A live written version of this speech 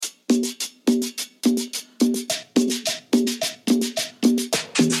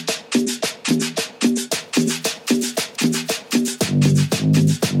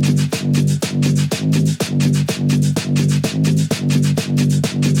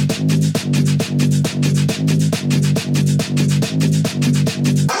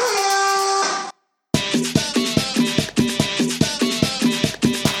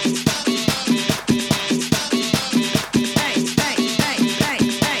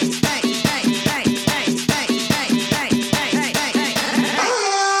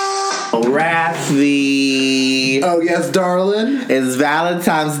Oh, yes, darling. It's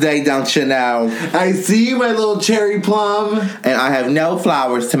Valentine's Day, don't you know? I see you, my little cherry plum. And I have no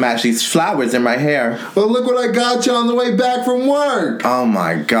flowers to match these flowers in my hair. But look what I got you on the way back from work. Oh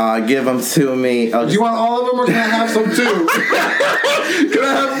my God, give them to me. Do you want all of them or can I have some too? Can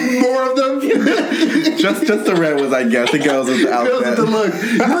I have more of them? just the red ones, I guess. It goes with the outfit. Goes with the look.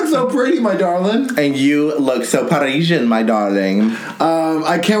 You look so pretty, my darling. And you look so Parisian, my darling.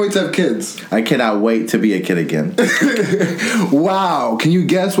 I can't wait to have kids. I cannot wait to be a kid again. Wow. Can you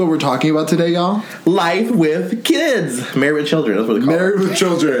guess what we're talking about today, y'all? Life with kids. Married with children. That's what they call Married with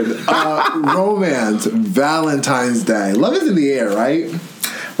children. Romance. Valentine's Day. Love is in the air, right?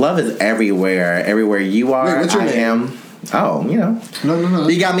 Love is everywhere. Everywhere you are, Wait, what's your I name? am. Oh, you know. No.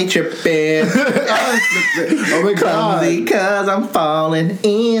 You got me tripping. Oh my God. Because I'm falling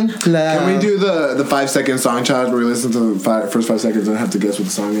in love. Can we do the 5-second song challenge where we listen to the first 5 seconds and have to guess what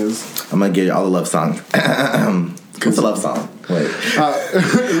the song is? I'm going to give you all the love songs. What's a love song? Wait.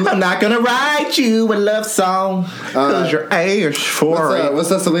 I'm not going to write you a love song because you're age for it. What's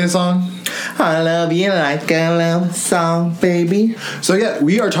that Selena song? I love you like a love song, baby. So yeah,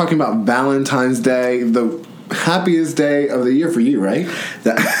 we are talking about Valentine's Day, the happiest day of the year for you, right?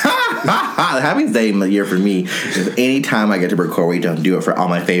 The happiest day of the year for me is any time I get to record. We don't do it for all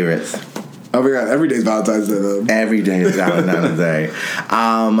my favorites. Oh my God, every day's Valentine's Day though. Every day is Valentine's Day.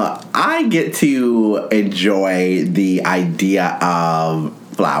 I get to enjoy the idea of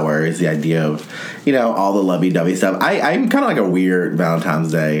flowers, the idea of, you know, all the lovey-dovey stuff. I'm kind of like a weird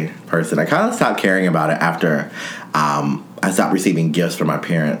Valentine's Day person. I kind of stopped caring about it after I stopped receiving gifts from my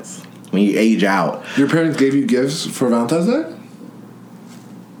parents. When you age out. Your parents gave you gifts for Valentine's Day?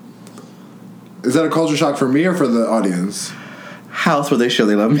 Is that a culture shock for me or for the audience? House where they show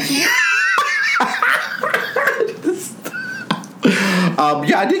they love me.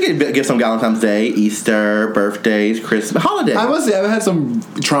 Yeah, I did get gifts on Valentine's Day, Easter, birthdays, Christmas, holidays. I must say, I've had some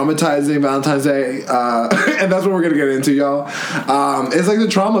traumatizing Valentine's Day, and that's what we're going to get into, y'all. It's like the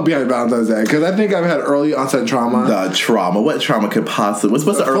trauma behind Valentine's Day, because I think I've had early onset trauma. The trauma. What trauma could possibly... What's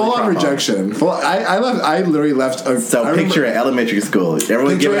the early trauma? Full-on rejection. I literally left... Picture it, elementary school.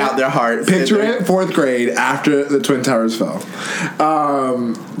 Everyone's giving out their hearts. Picture it, 4th grade, after the Twin Towers fell.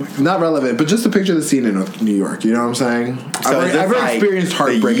 Not relevant, but just to picture the scene in New York, you know what I'm saying? So I've already experienced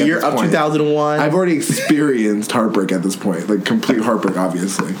heartbreak the year at this point. Of 2001? I've already experienced heartbreak at this point. Like, complete heartbreak,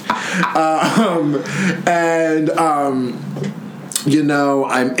 obviously. You know,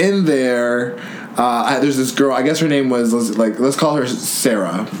 I'm in there. There's this girl, I guess her name was, let's call her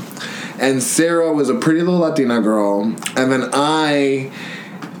Sarah. And Sarah was a pretty little Latina girl. And then I...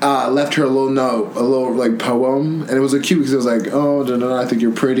 left her a little note, a little like poem, and it was cute because it was like, oh, da, da, da, I think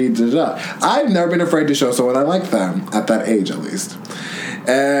you're pretty, da, da, da. I've never been afraid to show someone I like them at that age, at least.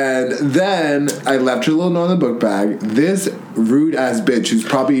 And then I left her a little note in the book bag. This rude ass bitch who's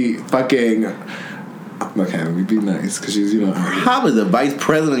probably fucking. Okay, let me be nice because she's, you know, probably the vice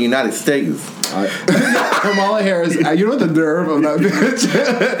president of the United States. Kamala Harris. You know what the nerve of that bitch?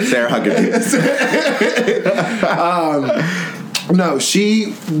 Sarah Huckabee. No,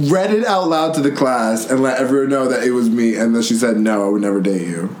 she read it out loud to the class and let everyone know that it was me, and then she said, no, I would never date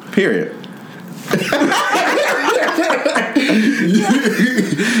you. Period.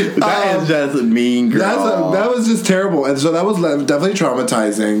 That is just a mean girl. That was just terrible, and so that was definitely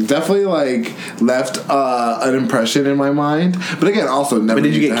traumatizing. Definitely left an impression in my mind. But again, also never. But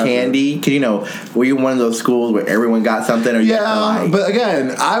did you get candy? Cause, you know, were you one of those schools where everyone got something? Or yeah, but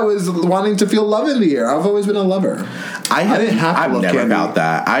again, I was wanting to feel love in the air. I've always been a lover. I didn't have to love never candy. About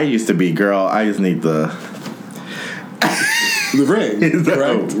that. I used to be, girl, I just need the ring.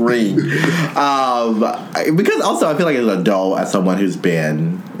 The ring. Because also I feel like as an adult, as someone who's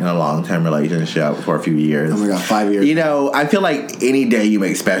been in a long-term relationship for a few years. Oh my God, 5 years. You know, I feel like any day you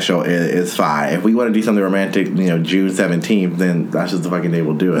make special is fine. If we want to do something romantic, you know, June 17th, then that's just the fucking day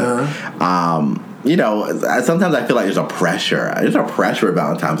we'll do it. Uh-huh. You know, sometimes I feel like there's a pressure at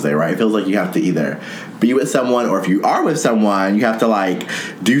Valentine's Day, right? It feels like you have to either be with someone, or if you are with someone, you have to like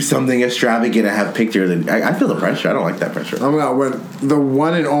do something extravagant and have pictures. And I feel the pressure. I don't like that pressure. Oh my God, when the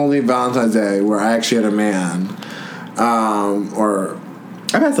one and only Valentine's Day where I actually had a man, or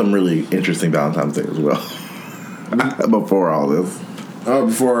I've had some really interesting Valentine's Day as well. Before all this. Oh,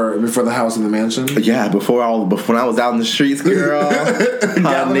 before the house and the mansion? Yeah, before when I was out in the streets, girl.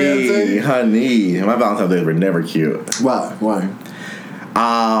 honey. My Valentine's Days were never cute. Why?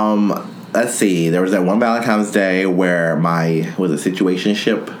 Let's see. There was that one Valentine's Day where my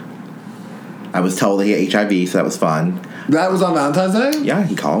situationship. I was told that he had HIV, so that was fun. That was on Valentine's Day? Yeah,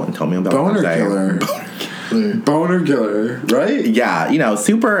 he called and told me about Boner Valentine's Day. killer. Boner killer, right? Yeah, you know,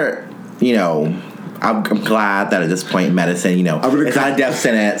 super, you know, I'm glad that at this point in medicine, you know, it's not a death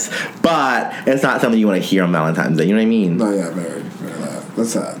sentence, but it's not something you want to hear on Valentine's Day. You know what I mean? No, yeah, very, very loud.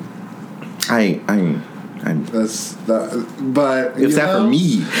 That's sad. That's that, but it's sad for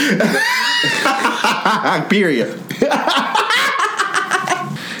me. Period.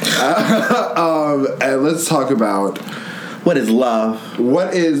 And let's talk about what is love.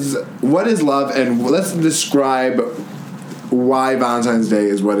 What is love, and let's describe why Valentine's Day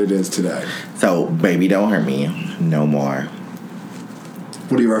is what it is today. So, baby, don't hurt me no more.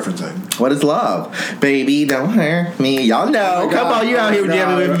 What are you referencing? What is love? Baby, don't hurt me. Y'all know. Come on, you out here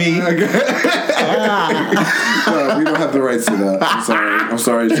jamming with me. No, we don't have the rights to that. I'm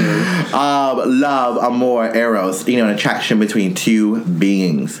sorry, sir. Love, amor, eros. You know, an attraction between two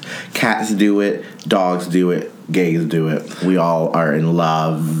beings. Cats do it. Dogs do it. Gays do it. We all are in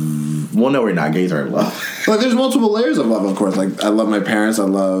love. Well, no, we're not. Gays are in love. Like, there's multiple layers of love, of course. Like, I love my parents. I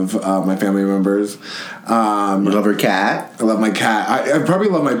love my family members. You love your cat? I love my cat. I probably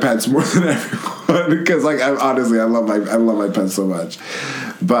love my pets more than everyone because, like, honestly, I love my pets so much.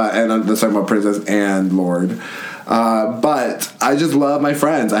 But and I'm talking about Princess and Lord. But I just love my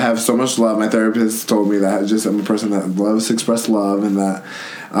friends. I have so much love. My therapist told me that I'm a person that loves to express love, and that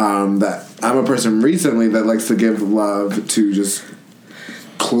that I'm a person recently that likes to give love to just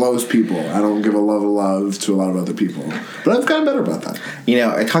close people. I don't give a lot of love to a lot of other people. But I've gotten better about that. You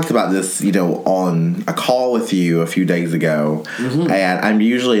know, I talked about this, you know, on a call with you a few days ago. Mm-hmm. And I'm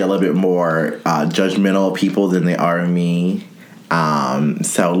usually a little bit more judgmental of people than they are of me.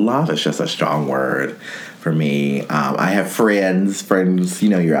 So love is just a strong word for me. I have friends, you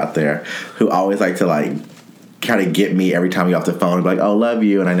know, you're out there, who always like to, like, kind of get me every time you're off the phone and be like, oh, love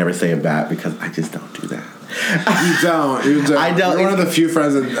you. And I never say it back because I just don't do that. You don't. I don't. You're one of the few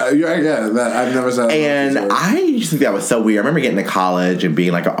friends that that I've never said. And I used to think that was so weird. I remember getting to college and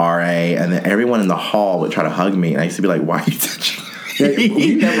being like an RA, and then everyone in the hall would try to hug me, and I used to be like, "Why are you touching me?" Yeah,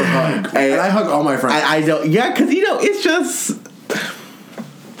 we never hug, and I hug all my friends. I don't. Yeah, because you know, it's just.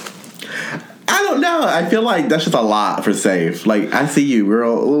 I don't know. I feel like that's just a lot for safe. Like, I see you,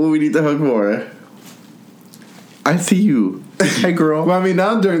 girl. What do we need to hug for? I see you. Hey, girl. Well, I mean,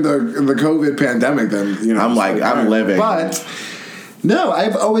 now during the COVID pandemic, then, you know. I'm living. But, no,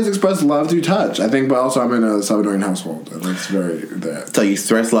 I've always expressed love through touch. I think, but also I'm in a Salvadorian household, and that's very that. So you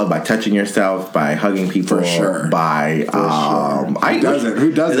express love by touching yourself, by hugging people. For sure. By, sure.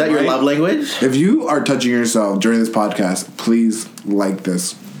 Who doesn't? Is that your love language? If you are touching yourself during this podcast, please like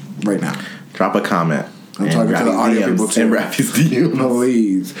this right now. Drop a comment. I'm talking to the audio people too. And Raffy's DMs.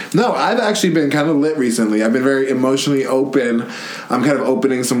 Please. No, I've actually been kind of lit recently. I've been very emotionally open. I'm kind of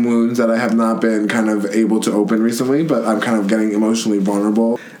opening some wounds that I have not been kind of able to open recently, but I'm kind of getting emotionally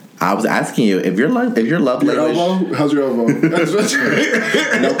vulnerable. I was asking you if your love language. Elbow? How's your elbow?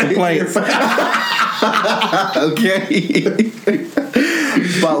 No complaints. Okay.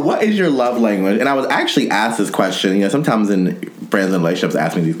 But what is your love language? And I was actually asked this question. You know, sometimes in friends and relationships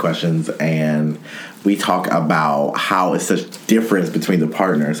ask me these questions, and we talk about how it's such difference between the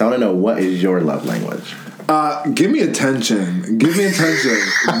partners. So I want to know, what is your love language? Give me attention. Give me attention.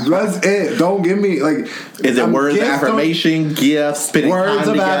 That's it. Don't give me, like... Is it words of affirmation, gifts, spending time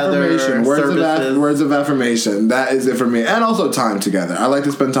together, words of affirmation. That is it for me. And also time together. I like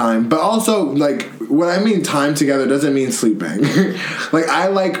to spend time. But also, like, when I mean time together doesn't mean sleeping. Like, I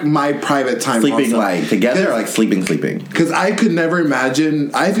like my private time. Sleeping, also. like, together or, like, sleeping? Because I could never imagine...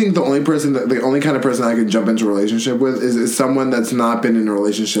 I think the only kind of person I could jump into a relationship with is someone that's not been in a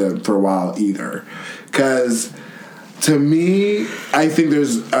relationship for a while either. Because to me, I think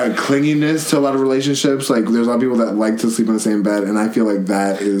there's a clinginess to a lot of relationships. Like, there's a lot of people that like to sleep in the same bed, and I feel like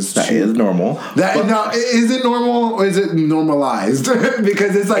that is normal. Is it normal or is it normalized?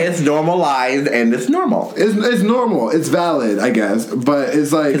 Because it's like... It's normalized and it's normal. It's normal. It's valid, I guess. But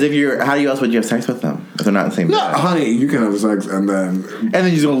it's like... Because how else would you have sex with them if they're not in the same bed? No, honey, you can have sex and then... And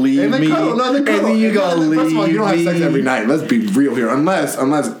then you're going to leave me. Cuddle. No, and then you're going to leave me. First of all, you don't have sex every night. Let's be real here. Unless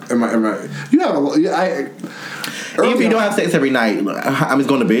you have if you don't have sex every night, I'm just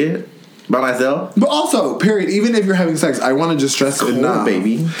going to bed by myself. But also, period, even if you're having sex, I want to just stress it now,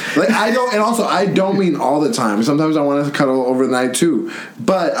 baby. Like, I don't mean all the time. Sometimes I want to cuddle over the night too.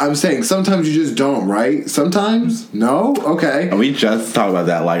 But I'm saying sometimes you just don't, right? Sometimes? No? Okay. And we just talked about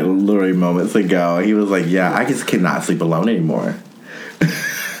that like literally moments ago. He was like, yeah, I just cannot sleep alone anymore.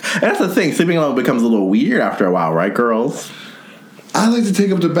 And that's the thing. Sleeping alone becomes a little weird after a while, right, girls? I like to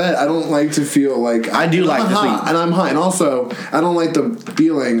take up to bed. I don't like to feel like... I do like to sleep. And I'm high. And also, I don't like the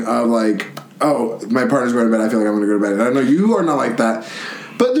feeling of like, oh, my partner's going to bed. I feel like I'm going to go to bed. And I know you are not like that.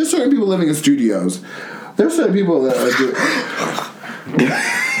 But there's certain people living in studios. There's certain people that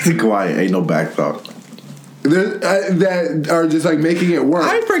do... Quiet. Ain't no back talk. that are just like making it work.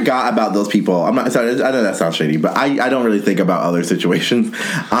 I forgot about those people. I'm not sorry. I know that sounds shady, but I don't really think about other situations.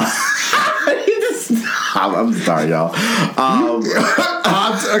 I'm sorry, y'all.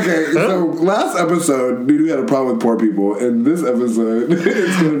 Okay, so last episode, Dudu had a problem with poor people, and this episode,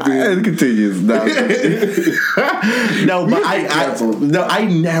 it's going to be. It continues. No, but I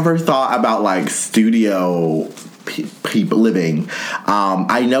never thought about like studio people living.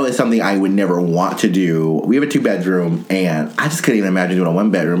 I know it's something I would never want to do. We have a 2-bedroom, and I just couldn't even imagine doing a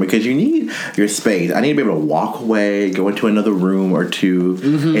 1-bedroom because you need your space. I need to be able to walk away, go into another room or two,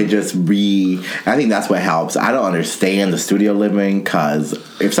 and just I think that's what helps. I don't understand the studio living because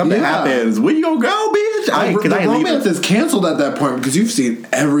if something happens, where you gonna go, bitch? The romance is canceled at that point because you've seen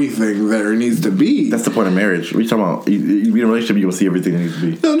everything there needs to be. That's the point of marriage. What are you talking about? You be in a relationship, you will see everything that needs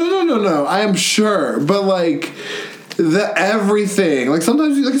to be. No. I am sure, but like. Everything. Like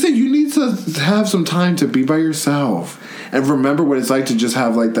sometimes, like I said, you need to have some time to be by yourself and remember what it's like to just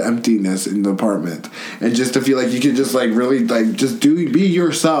have like the emptiness in the apartment and just to feel like you can just like really like just be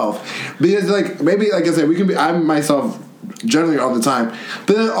yourself. Because like maybe like I said, I'm myself generally all the time,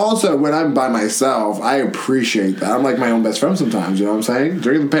 but then also when I'm by myself, I appreciate that. I'm like my own best friend sometimes. You know what I'm saying?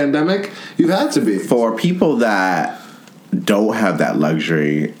 During the pandemic, you've had to be. For people that don't have that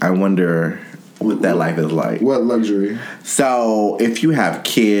luxury, I wonder what that life is like. What luxury? So if you have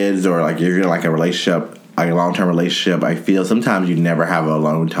kids or like you're in like a relationship, like a long-term relationship, I feel sometimes you never have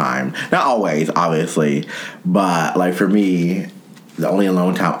alone time. Not always, obviously, but like for me, the only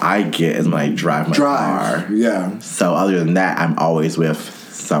alone time I get is when I drive my car. Yeah. So other than that, I'm always with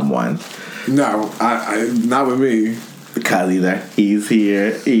someone. No, I not with me. Because either he's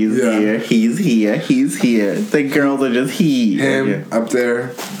here, he's here. The girls are just him up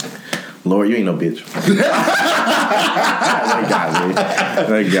there. Lord, you ain't no bitch.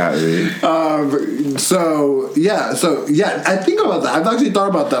 They got me. So yeah, I think about that. I've actually thought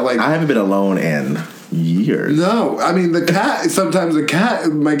about that. Like, I haven't been alone in years. No, I mean sometimes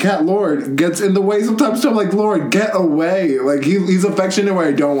my cat Lord gets in the way sometimes, so I'm like, Lord, get away. Like he's affectionate where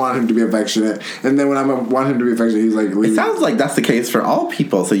I don't want him to be affectionate, and then when I want him to be affectionate, he's like, leave. It sounds like that's the case for all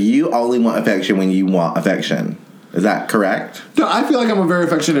people. So you only want affection when you want affection. Is that correct? No, I feel like I'm a very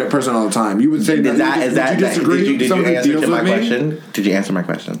affectionate person all the time. You would say Would you disagree? Did you answer my question? Did you answer my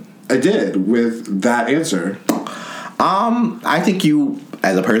question? I did with that answer. I think you,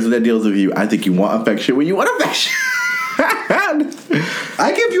 as a person that deals with you, I think you want affection when you want affection.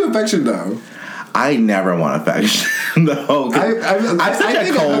 I give you affection though. I never want affection. No, I think I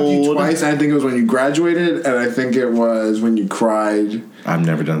hugged you twice. I think it was when you graduated, and I think it was when you cried. I've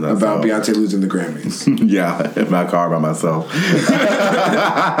never done that about Beyonce losing the Grammys. Yeah, in my car by myself.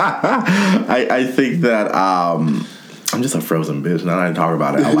 I think that I'm just a frozen bitch. Now that I talk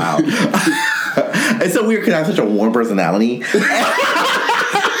about it out loud, it's so weird because I have such a warm personality.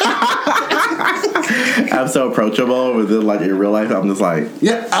 I'm so approachable, but then like in real life, I'm just like,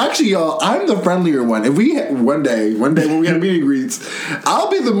 yeah. Actually, y'all, I'm the friendlier one. If we one day when we have meet and greets, I'll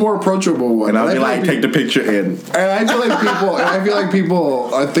be the more approachable one, and I'll be like, take the picture in. And I feel like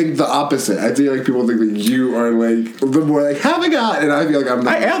people, think the opposite. I feel like people think that you are like the more like have a guy, and I feel like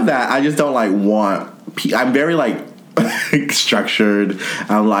I am that. I just don't like want. I'm very like structured.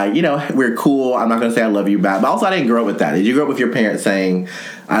 I'm like, we're cool. I'm not gonna say I love you back, but also I didn't grow up with that. Did you grow up with your parents saying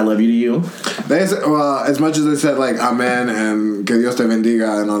I love you to you? They said, well, as much as they said like amen and que Dios te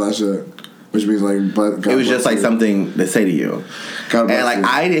bendiga and all that shit, which means like, but God, it was just like something to say to you. God bless and like you.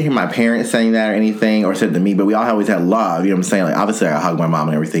 I didn't hear my parents saying that or anything or said it to me, but we all always had love. You know what I'm saying? Like obviously I hug my mom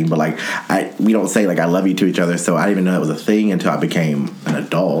and everything, but like we don't say like I love you to each other. So I didn't even know that was a thing until I became an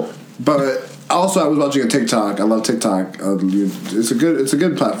adult. But also, I was watching a TikTok. I love TikTok. It's a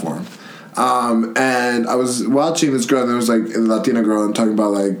good platform. And I was watching this girl, and there was like a Latina girl, and talking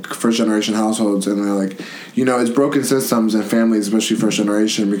about like first generation households, and they're like, it's broken systems and families, especially first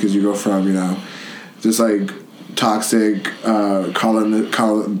generation, because you go from just like toxic,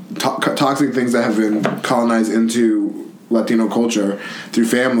 toxic things that have been colonized into Latino culture through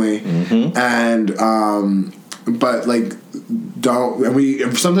family, and but like. We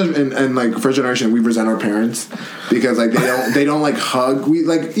sometimes in like first generation we resent our parents because like they don't like hug. We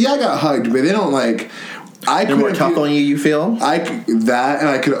like I got hugged, but they don't like. They're more tough on you. You feel and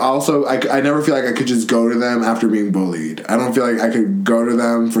I could also I never feel like I could just go to them after being bullied. I don't feel like I could go to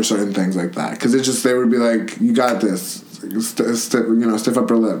them for certain things like that because it's just they would be like, you got this, stiff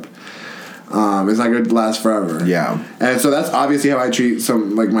upper lip. It's not going to last forever. Yeah. And so that's obviously how I treat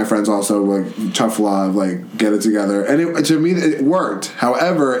some, like, my friends also, like, tough love, like, get it together. And to me, it worked.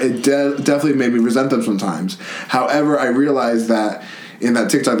 However, it definitely made me resent them sometimes. However, I realized that in that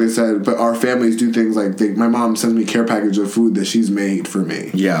TikTok they said, but our families do things like my mom sends me care package of food that she's made for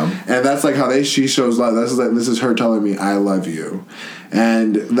me. Yeah. And that's like how she shows love. This is her telling me I love you.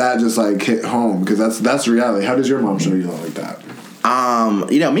 And that just like hit home because that's reality. How does your mom show you love like that?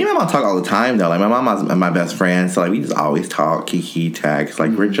 Me and my mom talk all the time though. Like my mom's my best friend, so like we just always talk, kiki, text.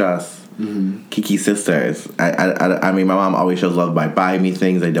 Like we're just kiki sisters. I mean, my mom always shows love by buying me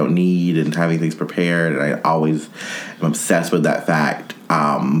things I don't need and having things prepared, and I always am obsessed with that fact.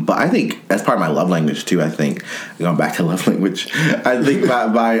 But I think that's part of my love language too. I think going back to love language, I think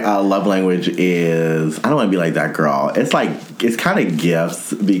my love language is I don't want to be like that girl. It's kind of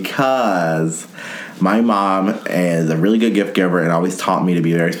gifts because my mom is a really good gift giver and always taught me to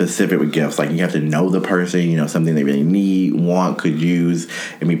be very specific with gifts. Like, you have to know the person, something they really need, want, could use,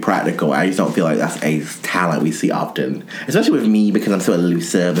 and be practical. I just don't feel like that's a talent we see often. Especially with me, because I'm so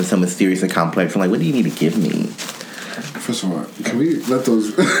elusive and so mysterious and complex. I'm like, what do you need to give me? First of all, can we let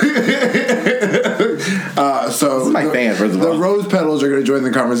those... So this is my fan, first of all. The rose petals are going to join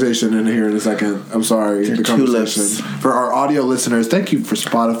the conversation in here in a second. I'm sorry. They're the conversation. tulips. For our audio listeners, thank you for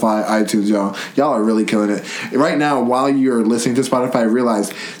Spotify, iTunes, y'all. Y'all are really killing it. Right now, while you're listening to Spotify,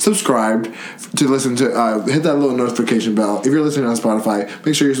 realize, subscribe to listen to... hit that little notification bell. If you're listening on Spotify,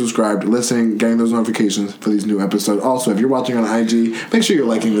 make sure you're subscribed, listening, getting those notifications for these new episodes. Also, if you're watching on IG, make sure you're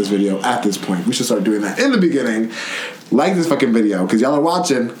liking this video at this point. We should start doing that in the beginning. Like this fucking video, because y'all are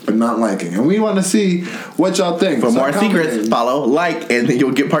watching, but not liking. And we want to see what y'all think. For more secrets, follow, like, and then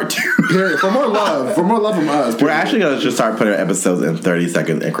you'll get part 2. Period. For more love from us. Period. We're actually going to just start putting episodes in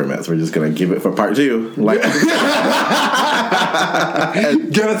 30-second increments. We're just going to give it for part 2. Like, get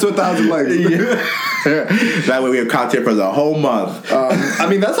us to 1,000 likes. That way we have content for the whole month. I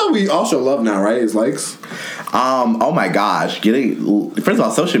mean, that's how we all show love now, right? Is likes. Oh my gosh. First of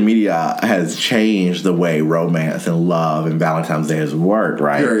all, social media has changed the way romance and love and Valentine's Day has worked,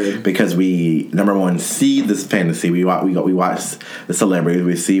 right? Period. Because we, number one, see this fantasy. We watch the celebrities.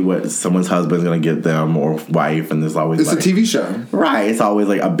 We see what someone's husband's going to get them or wife, and there's always It's a TV show. Right. It's always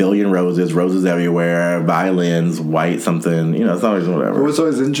like a billion roses everywhere, violins, white something. It's always whatever. What's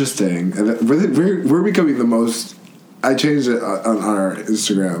always interesting, and we're becoming the most... I changed it on our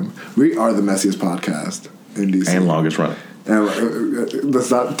Instagram. We are the messiest podcast in DC. And longest running. And that's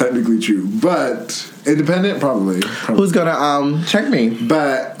not technically true, but independent, probably. Who's gonna check me?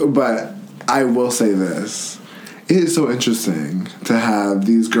 But I will say this: it is so interesting to have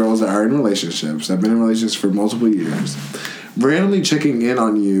these girls that are in relationships, that have been in relationships for multiple years, randomly checking in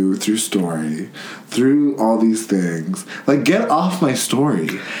on you through story, through all these things. Like, get off my story.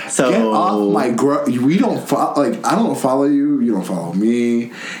 So get off my we don't I don't follow you. You don't follow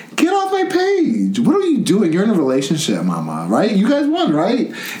me. Get off my page. What are you doing? You're in a relationship, mama, right? You guys won,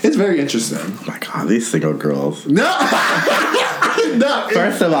 right? It's very interesting. Oh my god, these single girls. No. No.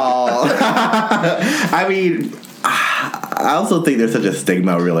 First of all, I mean, I also think there's such a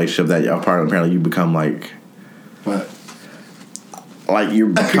stigma relationship that apparently you become like. What? Like you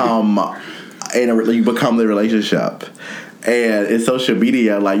become you become the relationship, and in social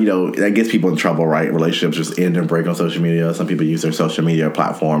media, that gets people in trouble, right? Relationships just end and break on social media. Some people use their social media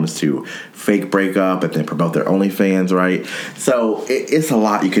platforms to fake breakup and then promote their OnlyFans, right? So it's a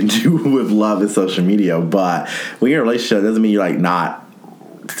lot you can do with love and social media, but when you're in a relationship, it doesn't mean you're like not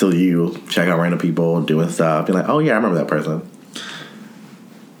still you check out random people doing stuff. You're like, oh yeah, I remember that person.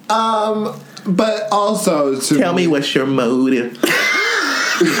 But also tell me what's your motive.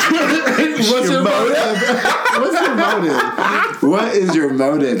 What's your motive? What's your motive? What is your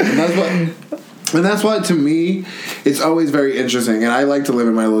motive? And that's why, to me, it's always very interesting. And I like to live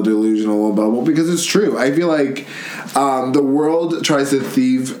in my little delusional little bubble because it's true. I feel like the world tries to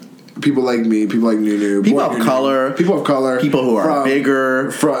thieve people like me, people like Nunu, people of color, people who are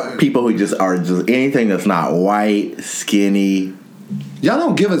bigger, people who just are just anything that's not white, skinny. Y'all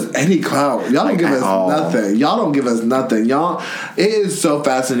don't give us any clout. Y'all don't give us nothing. Y'all don't give us nothing. It is so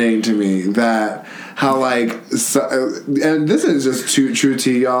fascinating to me that how and this is just true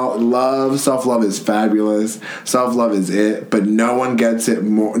to y'all. Self-love is fabulous. Self-love is it, but no one gets it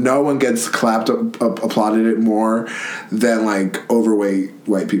more. No one gets applauded it more than overweight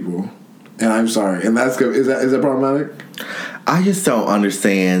white people. And I'm sorry. And that's good. Is that problematic? I just don't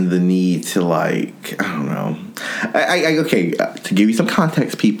understand the need to I don't know. Okay, to give you some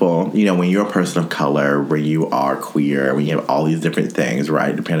context, people, when you're a person of color, when you are queer, when you have all these different things,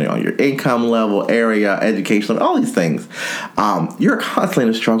 right, depending on your income level, area, education, all these things, you're constantly in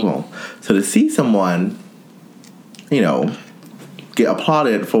a struggle. So to see someone, get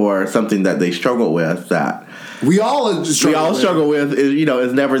applauded for something that they struggle with, that we all struggle with,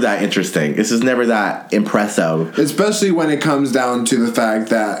 is never that interesting. It's just never that impressive. Especially when it comes down to the fact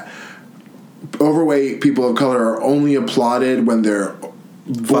that overweight people of color are only applauded when they're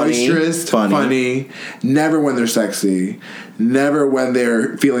boisterous, funny, never when they're sexy, never when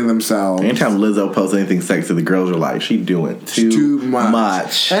they're feeling themselves. Anytime Lizzo posts anything sexy, the girls are like, she doing too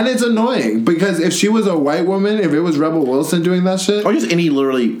much. And it's annoying, because if she was a white woman, if it was Rebel Wilson doing that shit, or just any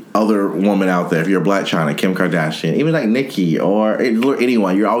literally other woman out there, if you're a Blac Chyna, Kim Kardashian, even like Nicki or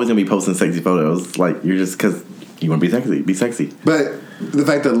anyone, you're always gonna be posting sexy photos. Like, you're just, because you want to be sexy. But the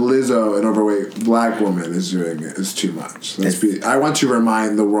fact that Lizzo, an overweight black woman, is doing it is too much. I want to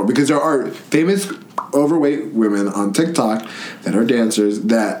remind the world, because there are famous overweight women on TikTok that are dancers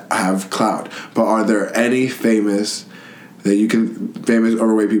that have clout. But are there any famous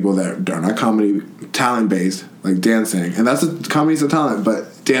overweight people that are not comedy talent based, like dancing? And that's comedy's a talent,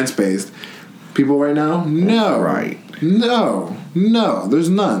 but dance based people right now? No. Right. No, there's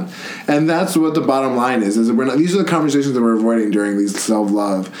none. And that's what the bottom line is that these are the conversations that we're avoiding during these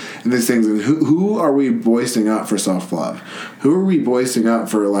self-love and these things. And who are we boasting up for self-love? Who are we boasting up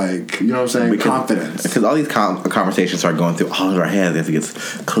for, like, you know what I'm saying, confidence? Because all these conversations are going through all of our heads as it gets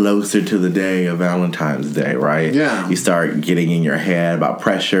closer to the day of Valentine's Day, right? Yeah. You start getting in your head about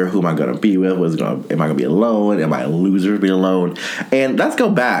pressure. Who am I going to be with? Am I going to be alone? Am I a loser to be alone? And let's go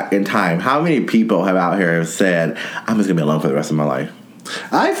back in time. How many people have said, I'm just going to be alone for the rest of my life?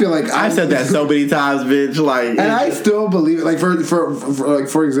 I feel like I've said that so many times, bitch. Like, and I still believe it. Like,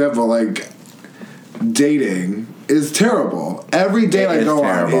 for example, like, dating is terrible. Every date I go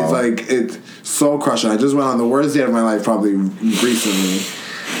on is like, it's soul crushing. I just went on the worst date of my life probably recently.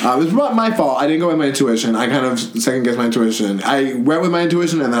 It's not my fault. I didn't go with my intuition. I kind of second guessed my intuition. I went with my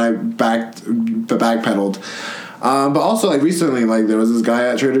intuition and then I backpedaled. But also, like, recently, like, there was this guy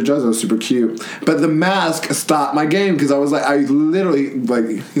at Trader Joe's that was super cute. But the mask stopped my game, because I was like, I literally, like,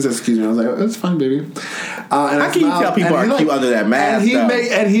 he said, excuse me. I was like, oh, it's fine, baby. And how can you tell people are cute under that mask?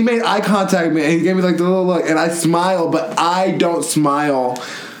 And he made eye contact with me, and he gave me, like, the little look, and I smiled, but I don't smile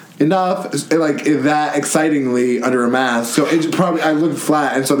enough, like, that excitingly under a mask. So it probably, I looked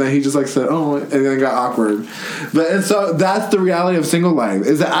flat, and so then he just, like, said, oh, and then it got awkward. And so that's the reality of single life,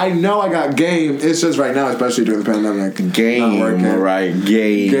 is that I know I got game. It's just right now, especially during the pandemic, game.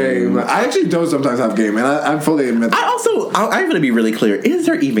 I actually don't sometimes have game, and I fully admit that. I'm going to be really clear. Is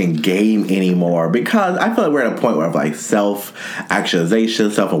there even game anymore? Because I feel like we're at a point where, like, self-actualization,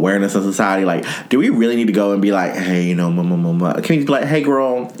 self-awareness in society. Like, do we really need to go and be like, hey, can we be like, hey,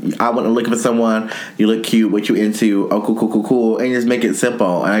 girl, I want to look for someone. You look cute. What you into? Oh, cool. And just make it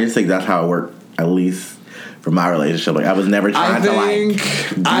simple. And I just think that's how it worked, at least for my relationship. Like, I was never trying to, like, do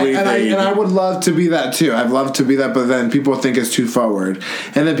anything. And I would love to be that too. I'd love to be that, but then people think it's too forward,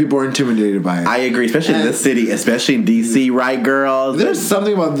 and then people are intimidated by it. I agree, especially in this city, especially in DC, right, girls? There's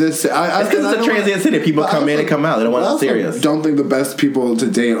something about this. It's because it's a transient city. People come in and come out. They don't want it serious. Don't think the best people to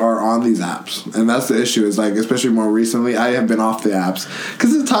date are on these apps, and that's the issue. Is, like, especially more recently, I have been off the apps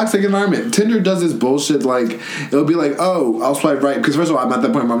because it's a toxic environment. Tinder does this bullshit. Like, it'll be like, oh, I'll swipe right, because first of all, I'm at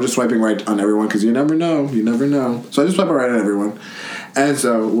that point where I'm just swiping right on everyone, because you never know. So I just swipe right on everyone. And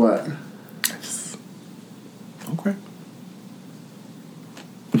so what? Okay.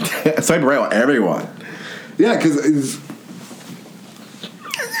 Swipe right on everyone. Yeah, because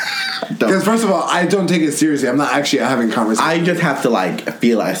first of all, I don't take it seriously. I'm not actually having conversations. I just have to, like,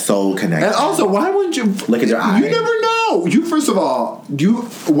 feel like soul connection. And also, why wouldn't you look at their eyes? You never know.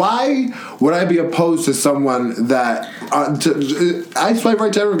 Why would I be opposed to someone that I swipe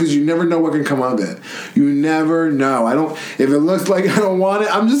right to everyone, because you never know what can come of it. You never know. If it looks like I don't want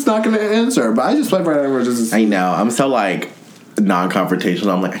it, I'm just not going to answer. But I just swipe right to everyone. I know. I'm so, like,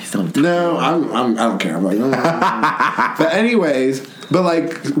 non-confrontational. I'm like, I still don't. No, I don't care. I'm like, but anyways. But,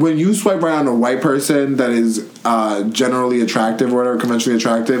 like, when you swipe right on a white person that is generally attractive or whatever, conventionally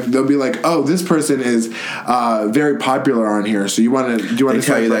attractive, they'll be like, oh, this person is very popular on here, so do you want to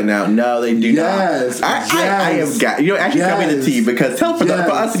tell you that now? No, they do not. Yes. I have got, actually tell me the tea, because for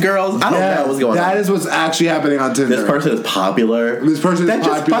us girls, I don't know what's going on. That is what's actually happening on Tinder. This person is popular. That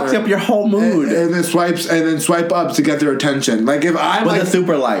just fucks up your whole mood. And then swipe up to get their attention. Like, if I'm with a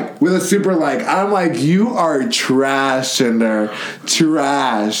super like, I'm like, you are trash, Tinder.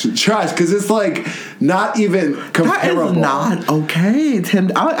 Trash, because it's, like, not even comparable. That is not okay,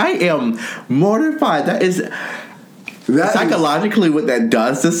 Tim. I am mortified. That is. Psychologically, what that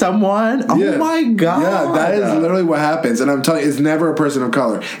does to someone. Oh my God. Yeah, that is literally what happens. And I'm telling you, it's never a person of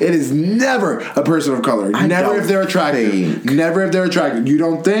color. It is never a person of color. Never if they're attractive. Never if they're attractive. You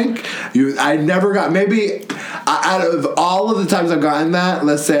don't think? I never got, maybe out of all of the times I've gotten that,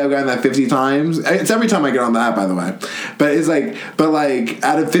 let's say I've gotten that 50 times. It's every time I get on the app, by the way. But it's like,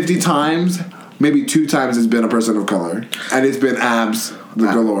 out of 50 times, maybe 2 times it's been a person of color. And it's been abs. The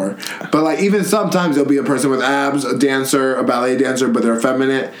galore. But like even sometimes there'll be a person with abs, a dancer, a ballet dancer, but they're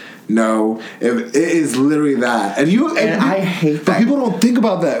effeminate. No, it is literally that. And I hate that. But people don't think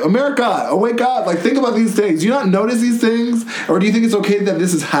about that. America, oh wake up. Like think about these things. Do you not notice these things? Or do you think it's okay that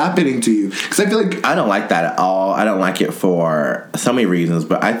this is happening to you? Because I feel like I don't like that at all. I don't like it for so many reasons,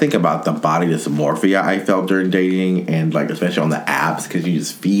 but I think about the body dysmorphia I felt during dating and like especially on the apps because you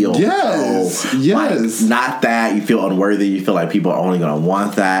just feel yes. Like, not that. You feel unworthy. You feel like people are only going to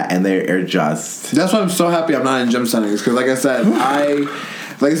want that and they're just... That's why I'm so happy I'm not in gym settings because like I said,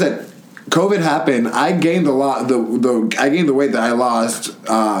 COVID happened. I gained I gained the weight that I lost,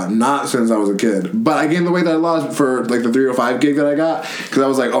 not since I was a kid, but I gained the weight that I lost for like the 305 gig that I got because I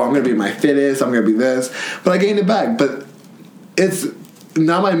was like, oh, I'm gonna be my fittest, I'm gonna be this, but I gained it back. But it's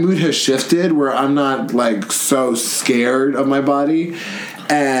now my mood has shifted where I'm not like so scared of my body.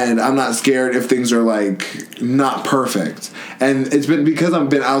 And I'm not scared if things are like not perfect. And it's been because I've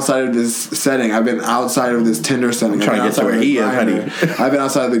been outside of this setting. I've been outside of this Tinder setting. I'm trying to get to where he is, honey. I've been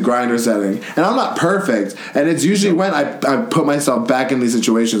outside of the Grindr setting. And I'm not perfect. And it's usually when I put myself back in these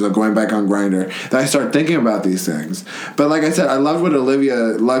situations of going back on Grindr that I start thinking about these things. But like I said, I loved what Olivia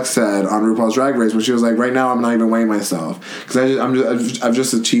Lux said on RuPaul's Drag Race when she was like, right now I'm not even weighing myself. Because I've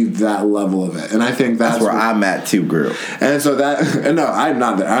just achieved that level of it. And I think that's where I'm at too, girl. And so I'm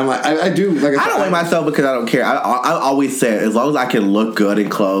not there. I'm like I do like I don't weigh myself because I don't care. I always say as long as I can look good in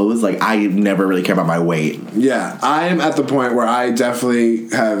clothes, like I never really care about my weight. Yeah, I'm at the point where I definitely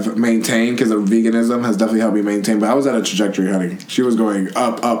have maintained because of veganism has definitely helped me maintain. But I was at a trajectory, honey. She was going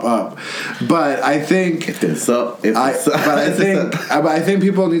up, up, up. But I think I think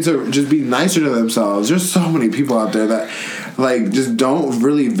people need to just be nicer to themselves. There's so many people out there that like just don't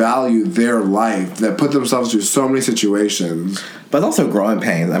really value their life that put themselves through so many situations. But it's also growing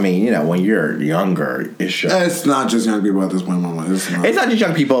pains. I mean, you know, when you're younger, it's not just young people at this point, Mama. It's not just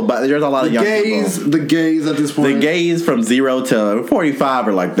young people, but there's a lot of young people. The gays at this point. The gays from 0 to 45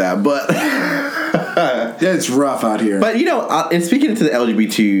 are like that, but yeah, it's rough out here. But you know, and speaking to the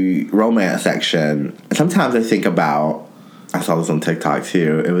LGBT romance section, sometimes I think about. I saw this on TikTok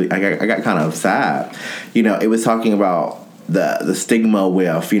too. I got kind of sad. You know, it was talking about the stigma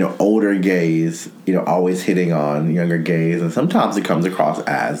with, you know, older gays, you know, always hitting on younger gays, and sometimes it comes across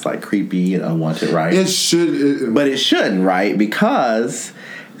as like creepy and unwanted, right? It should, but it shouldn't, right? Because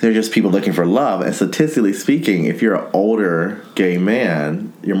they're just people looking for love, and statistically speaking, if you're an older gay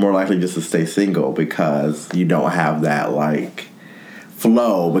man, you're more likely just to stay single because you don't have that like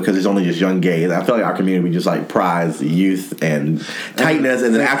flow because it's only just young gays. I feel like our community we just like prize youth and tightness,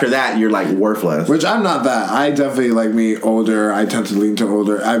 and then after that you're like worthless. Which I'm not that. I definitely like me older. I tend to lean to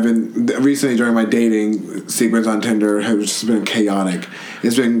older. I've been recently during my dating sequence on Tinder has just been chaotic.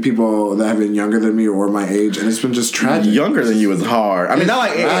 It's been people that have been younger than me or my age, and it's been just tragic. Younger than you is hard. I mean,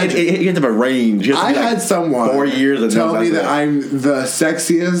 not like it gets up a range. I had someone 4 years tell me that I'm the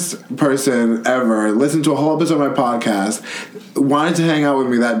sexiest person ever. Listened to a whole episode of my podcast. Wanted to hang out with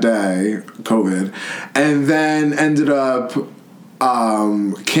me that day, COVID, and then ended up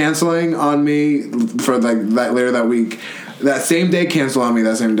canceling on me for like that later that week. That same day, canceled on me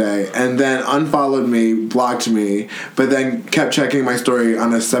that same day, and then unfollowed me, blocked me, but then kept checking my story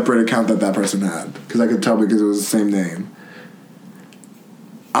on a separate account that person had because I could tell because it was the same name.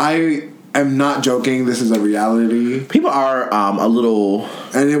 I am not joking. This is a reality. People are a little,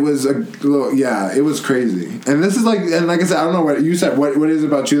 and it was a little, yeah, it was crazy. And this is like, and like I said, I don't know what you said. What is it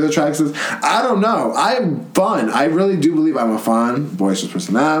about you that attracts us? I don't know. I'm fun. I really do believe I'm a fun, boisterous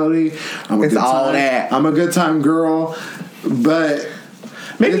personality. I'm a good time girl. But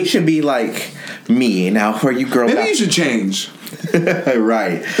maybe you should be like me now, where you grow up. Maybe you should change.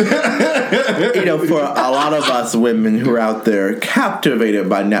 Right. You know, for a lot of us women who are out there captivated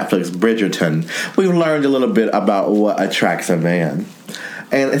by Netflix Bridgerton, we've learned a little bit about what attracts a man.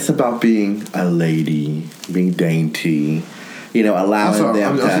 And it's about being a lady, being dainty, you know, allowing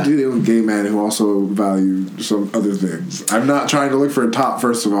them to... I'm also dealing with gay men who also value some other things. I'm not trying to look for a top,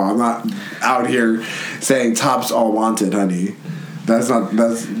 first of all. I'm not out here saying tops all wanted, honey. That's...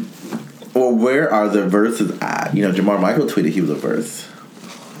 Well, where are the verses at? You know, Jamar Michael tweeted he was a verse.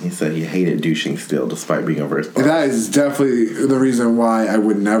 He said he hated douching still, despite being a verse bar. That is definitely the reason why I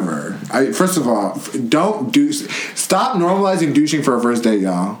would never. First of all, don't douche. Stop normalizing douching for a first date,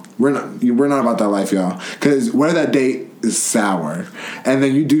 y'all. We're not about that life, y'all. Because what if that date is sour, and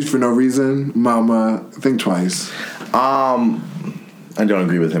then you douche for no reason? Mama, think twice. I don't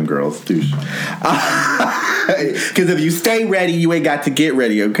agree with him, girls. Douche. Because if you stay ready, you ain't got to get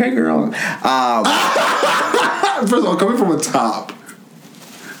ready, okay, girl? First of all, coming from a top.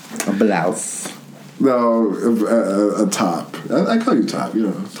 A blouse. No, a top. I call you top. You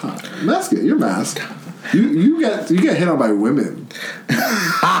know, top. Mask it. You're masked. You get hit on by women.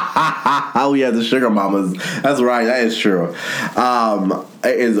 Oh yeah, the sugar mamas. That's right. That is true.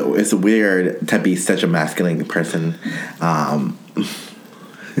 It's weird to be such a masculine person.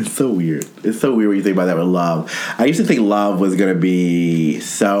 It's so weird. It's so weird when you think about that with love. I used to think love was gonna be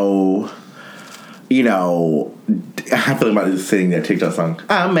so. You know, I'm feeling about just singing that TikTok song.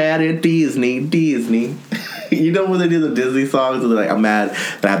 I'm mad at Disney. You know when they do the Disney songs? They're like, I'm mad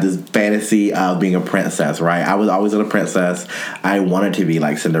that I have this fantasy of being a princess, right? I was always a princess. I wanted to be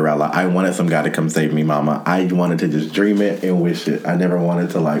like Cinderella. I wanted some guy to come save me, mama. I wanted to just dream it and wish it. I never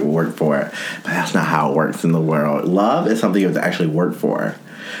wanted to like work for it. But that's not how it works in the world. Love is something you have to actually work for.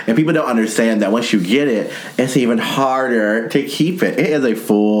 And people don't understand that once you get it, it's even harder to keep it. It is a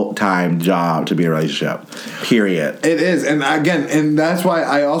full-time job to be in a relationship, period. It is. And again, and that's why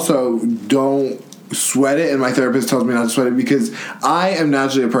I also don't sweat it, and my therapist tells me not to sweat it, because I am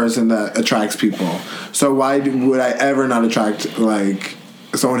naturally a person that attracts people. So why would I ever not attract, like,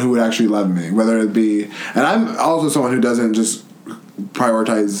 someone who would actually love me? Whether it be... And I'm also someone who doesn't just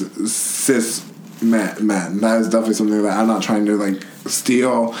prioritize cis men. That is definitely something that I'm not trying to, like,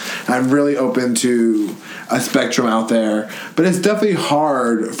 steal. I'm really open to a spectrum out there, but it's definitely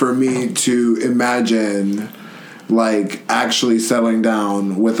hard for me to imagine like actually settling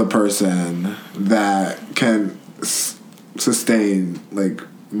down with a person that can sustain like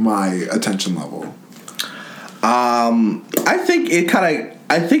my attention level. I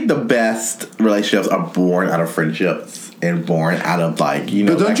think the best relationships are born out of friendships and born out of like, you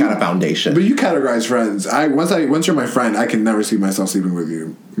know, that kind of foundation. But you categorize friends. Once you're my friend, I can never see myself sleeping with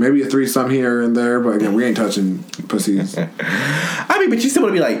you. Maybe a threesome here and there, but again, we ain't touching pussies. I mean, but you still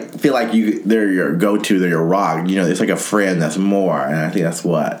want to be like, feel like they're your go-to, they're your rock. You know, it's like a friend that's more, and I think that's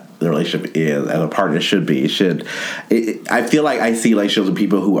what the relationship is, and a partner should be. I feel like I see relationships with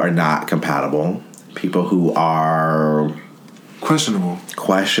people who are not compatible, people who are questionable,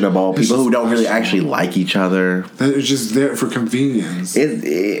 people who don't really actually like each other. They're just there for convenience.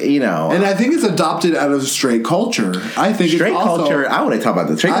 You know, and I think it's adopted out of straight culture. I think straight culture. I want to talk about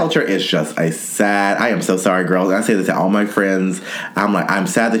this. Straight culture is just a sad. I am so sorry, girls. And I say this to all my friends. I'm like, I'm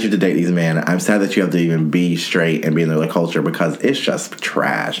sad that you have to date these men. I'm sad that you have to even be straight and be in their culture, because it's just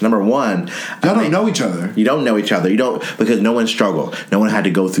trash. Number one, y'all don't know each other. You don't know each other. You don't, because no one struggled. No one had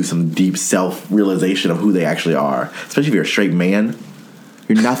to go through some deep self-realization of who they actually are. Especially if you're a straight man.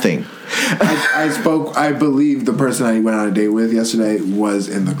 You're nothing. I believe the person I went on a date with yesterday was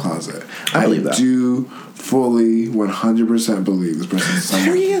in the closet. I believe that. I do fully 100% believe this person is someone.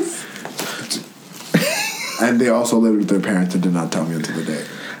 Serious? And they also lived with their parents and did not tell me until the date.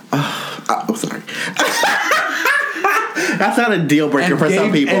 Sorry. That's not a deal breaker for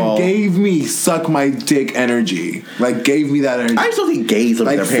some people. And gave me suck my dick energy. Like, gave me that energy. I just don't think gays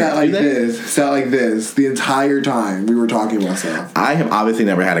live with their parents. Sat like this the entire time we were talking about stuff. I have obviously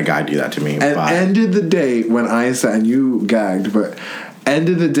never had a guy do that to me. And ended the date when I said, and you gagged, but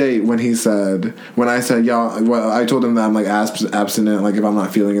ended the date when I said, y'all, well, I told him that I'm like abstinent, like if I'm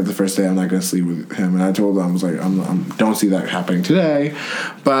not feeling it the first day, I'm not going to sleep with him. And I told him, I was like, I'm don't see that happening today.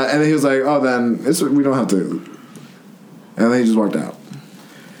 And then he was like, oh, then we don't have to. And then he just walked out.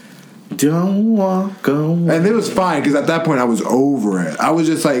 Don't walk away. And it was fine, because at that point I was over it. I was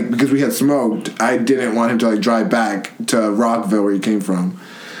just like, because we had smoked, I didn't want him to like drive back to Rockville where he came from.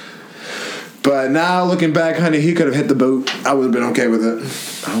 But now looking back, honey, he could have hit the boat. I would have been okay with it.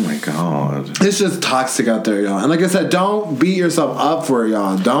 Oh my God. It's just toxic out there, y'all. And like I said, don't beat yourself up for it,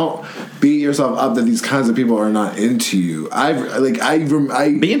 y'all. Don't beat yourself up that these kinds of people are not into you.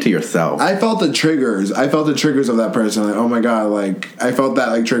 Be into yourself. I felt the triggers. I felt the triggers of that person. Like, oh my God, like I felt that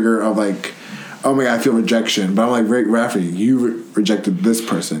like trigger of like, oh my God, I feel rejection. But I'm like, Rafi, you rejected this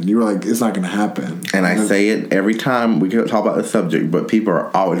person. You were like, it's not going to happen. And I say it every time we talk about the subject, but people are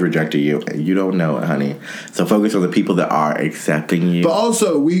always rejecting you, and you don't know it, honey. So focus on the people that are accepting you. But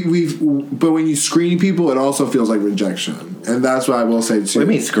also, but when you screen people, it also feels like rejection. And that's what I will say, too. What do you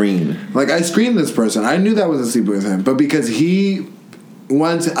mean screen? Like, I screened this person. I knew that I wasn't sleeping with him. But because he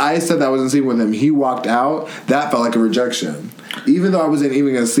once I said that I wasn't sleeping with him, he walked out. That felt like a rejection, even though I wasn't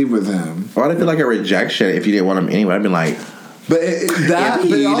even gonna sleep with him. Why would it feel like a rejection if you didn't want him anyway? I'd been like, But if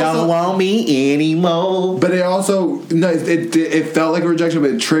you don't want me anymore. But it also it felt like a rejection,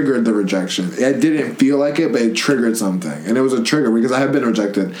 but it triggered the rejection. It didn't feel like it, but it triggered something, and it was a trigger because I have been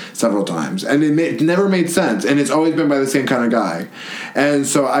rejected several times, and it never made sense, and it's always been by the same kind of guy. And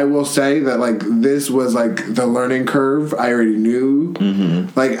so I will say that like this was like the learning curve. I already knew,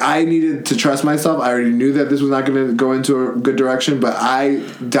 like I needed to trust myself. I already knew that this was not going to go into a good direction, but I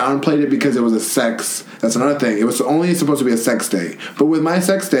downplayed it because it was a sex. That's another thing. It was only supposed to be a sex date. But with my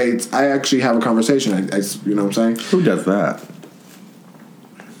sex dates, I actually have a conversation. I you know what I'm saying? Who does that?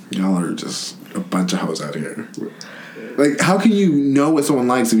 Y'all are just a bunch of hoes out here. Like, how can you know what someone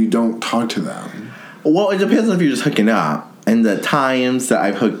likes if you don't talk to them? Well, it depends on if you're just hooking up. And the times that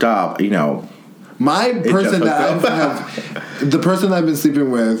I've hooked up, you know. My person the person that I've been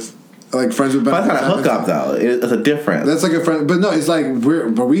sleeping with, like friends with benefits. That's not a hookup though. It's a difference. That's like a friend, but no, it's like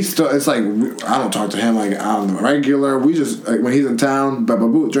it's like I don't talk to him like on the regular. We just like, when he's in town,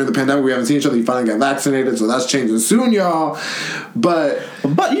 during the pandemic we haven't seen each other. He finally got vaccinated, so that's changing soon, y'all. But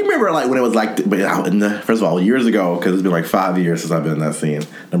you remember like when it was like, first of all, years ago, because it's been like 5 years since I've been in that scene.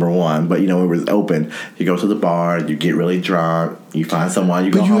 Number one, but you know when it was open, you go to the bar, you get really drunk, you find someone,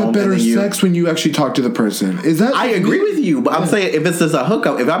 you go home. But you have better sex when you actually talk to the person. Is that? I agree with you, but I'm saying if it's just a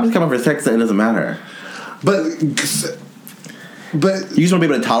hookup, if I'm just coming for sex, then it doesn't matter. But you just want to be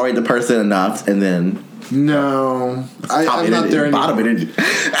able to tolerate the person enough, and then no, I'm not there anymore. Bottom energy.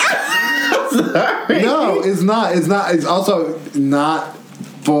 No, it's not. It's not. It's also not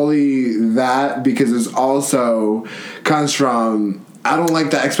fully that because it's also comes from. I don't like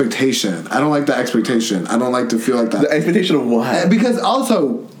the expectation. I don't like to feel like that. The expectation of what? Because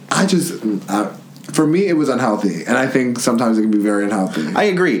also, for me, it was unhealthy, and I think sometimes it can be very unhealthy. I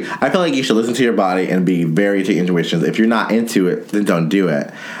agree. I feel like you should listen to your body and be very to intuitions. If you're not into it, then don't do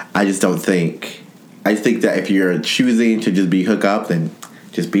it. I just don't think. I think that if you're choosing to just be hook up, then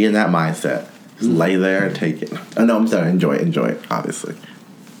just be in that mindset. Just lay there and take it. Oh, no, I'm sorry. Enjoy it, obviously.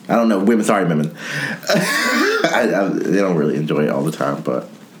 I don't know. Women. They don't really enjoy it all the time, but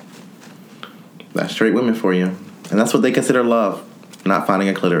that's straight women for you. And that's what they consider love, not finding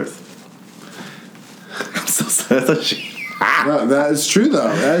a clitoris. I'm so sad. No, that is true,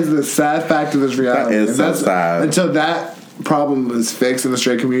 though. That is the sad fact of this reality. That is so sad. Until that problem is fixed in the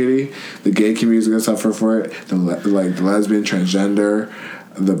straight community, the gay community is going to suffer for it. The lesbian, transgender,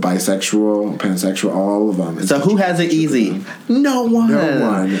 the bisexual, pansexual, all of them. So who has it easy? No one.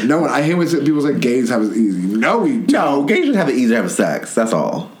 I hate when people say gays have it easy. No, we don't. No, gays should have it easier to have sex. That's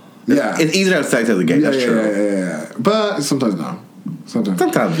all. Yeah. It's easier to have sex as a gay. That's true. Yeah. But sometimes no.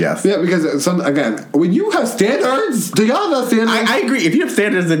 Sometimes yes. Yeah, because when you have standards, do y'all have standards? I agree. If you have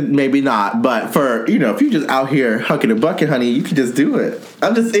standards, then maybe not. But for if you're just out here hucking a bucket, honey, you can just do it.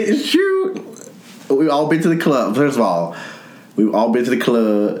 It's true. We've all been to the club. First of all, we've all been to the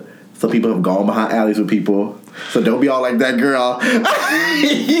club. Some people have gone behind alleys with people. So don't be all like that, girl.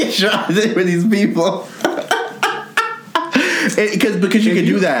 You're trying to with these people. Because you can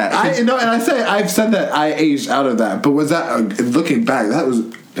do that. I've said that I aged out of that, but was that looking back? That was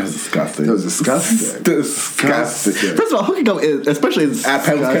disgusting. That was disgusting. Disgusting. First of all, hooking up, especially at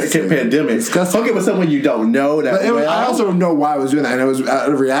pandemic, hooking with someone you don't know. I also don't know why I was doing that, and it was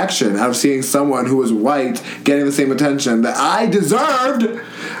out of reaction out of seeing someone who was white getting the same attention that I deserved,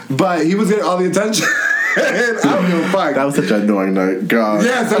 but he was getting all the attention. I don't give a fuck. That was such an annoying night. God.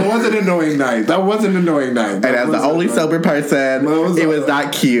 Yes, that was an annoying night. And as the only sober person, it was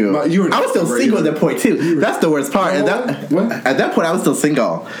not cute. I was still single at that point, too. That's the worst part. At that point, I was still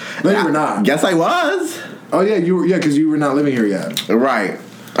single. No, you were not. Yes, I was. Oh, yeah, you were. Yeah, because you were not living here yet. Right.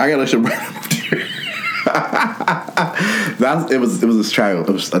 I got to let you it was a struggle.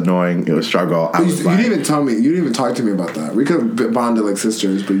 It was annoying. It was a struggle. You didn't even tell me. You didn't even talk to me about that. We could have bonded like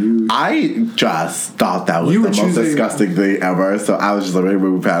sisters, but you. I just thought that was the most disgusting thing ever. So I was just like, maybe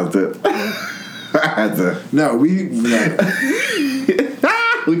we past it. I had to. No. We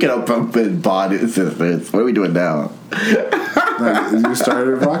could have been bonded sisters. What are we doing now? You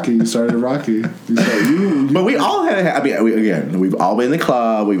started Rocky. But we all had. We've all been in the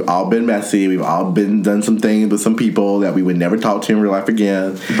club. We've all been messy. We've all done some things with some people that we would never talk to in real life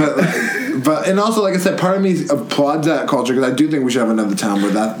again. But and also, like I said, part of me applauds that culture because I do think we should have another town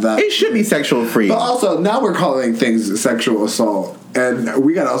where that it should be sexual free. But also, now we're calling things sexual assault, and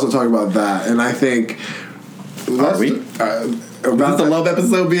we got to also talk about that. And I think. Are we? This is a love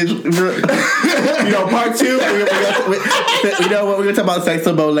episode, bitch. Part 2. We're gonna talk about sex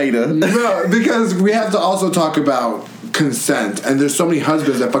about later. No, because we have to also talk about consent. And there's so many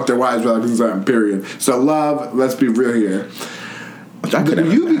husbands that fuck their wives without consent, period. So love, let's be real here.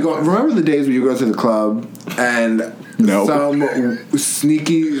 Remember the days when you go to the club and some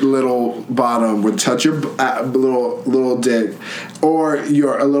sneaky little bottom would touch your little dick, or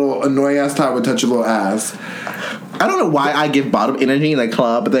your a little annoying ass top would touch your little ass. I don't know why I give bottom energy in the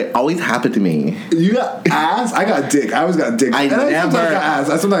club, but they always happen to me. You got ass? I got dick. I always got dick. I never got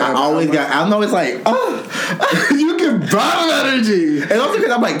ass. I'm always like, oh. You give bottom energy. And also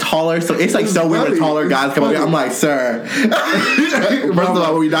because I'm like taller, so it's like so weird when taller guys come up here. I'm like, sir. First of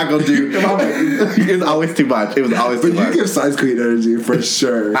all, what we not gonna do? It's always too much. It was always too much. But you give size queen energy for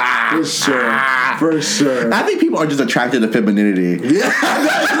sure. For sure. I think people are just attracted to femininity. Yeah,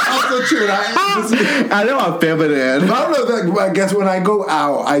 that's also true. I know I'm feminine. I don't know. I guess when I go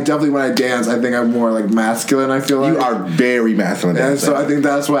out, when I dance, I think I'm more like masculine. I feel like you are very masculine, and so I think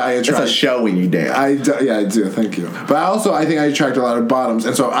that's why I attract. It's a show when you dance. I do. Thank you. But I think I attract a lot of bottoms,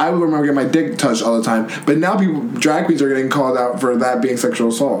 and so I remember getting my dick touched all the time. But now drag queens are getting called out for that being sexual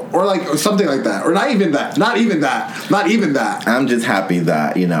assault, or like something like that, or not even that. I'm just happy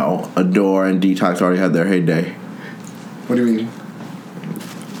that Adore and Detox already had their heyday. What do you mean?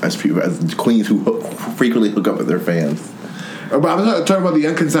 As queens who frequently hook up with their fans. But I'm talking about the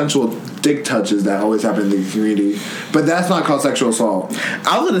unconsensual dick touches that always happen in the community. But that's not called sexual assault.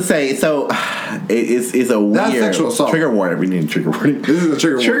 I was going to say, so it's a weird... That's sexual assault. Trigger warning. We need a trigger warning. This is a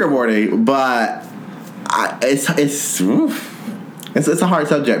trigger warning. But it's a hard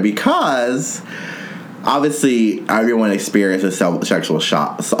subject because... Obviously, everyone experiences sexual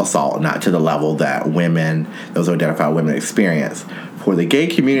assault, not to the level that those who identify women experience. For the gay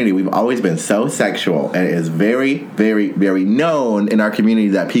community, we've always been so sexual, and it is very, very, very known in our community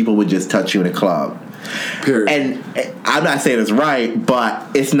that people would just touch you in a club. Period. And I'm not saying it's right, but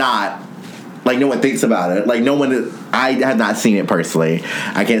it's not. Like, no one thinks about it. Like, no one... I have not seen it personally.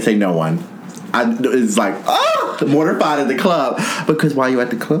 I can't say no one. It's like, mortified at the club. Because why are you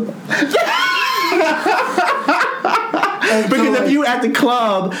at the club? Because if you at the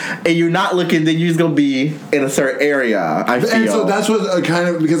club and you're not looking, then you're just gonna be in a certain area. I feel. And so that's what kind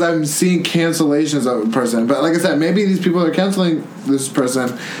of, because I'm seeing cancellations of a person. But like I said, maybe these people that are canceling this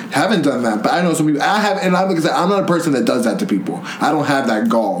person haven't done that. But I know some people. I'm not a person that does that to people. I don't have that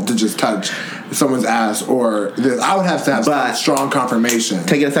gall to just touch someone's ass or this. I would have to have some strong confirmation.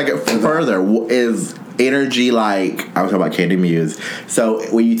 Take it a second further. Is energy like I was talking about Candy Muse. So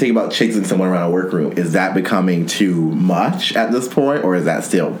when you think about chicks and someone around a workroom, is that becoming too much at this point, or is that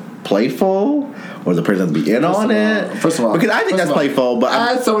still playful, or the person be in on it? First of all, because I think that's playful, but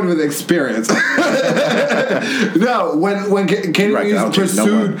as someone with experience, no. When Candy Muse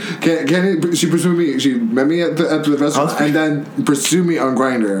pursued, she pursued me. She met me at the restaurant and then pursued me on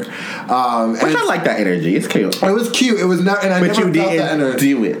Grindr. Which I like that energy. It's cute. It was cute. It was not, and I never felt that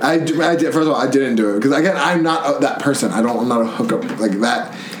energy. Do it. I did. First of all, I didn't do it because again, I'm not that person. I'm not a hookup like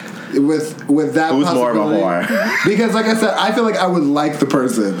that. With that, who's more of a whore? Because, like I said, I feel like I would like the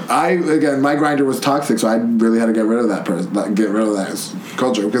person. My Grindr was toxic, so I really had to get rid of that person, get rid of that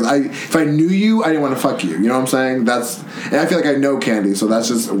culture. Because if I knew you, I didn't want to fuck you. You know what I'm saying? And I feel like I know Candy, so that's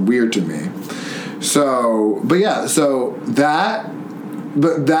just weird to me. So, but yeah, that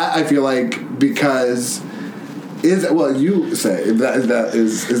I feel like because. You say is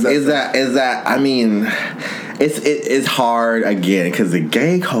that I mean, it's hard again because the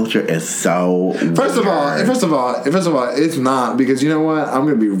gay culture is so. First of all, it's not, because you know what? I'm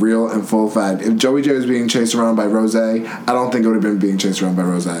gonna be real and full fact. If Joey J was being chased around by Rose, I don't think it would have been being chased around by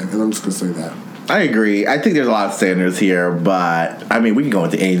Rose, and I'm just gonna say that. I agree. I think there's a lot of standards here, but I mean, we can go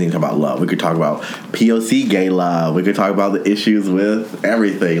into anything, talk about love. We could talk about POC gay love. We could talk about the issues with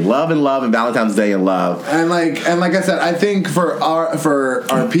everything, love and Valentine's Day and love. And like I said, I think for our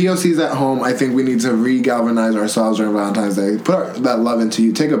POCs at home, I think we need to re-galvanize ourselves during Valentine's Day. Put that love into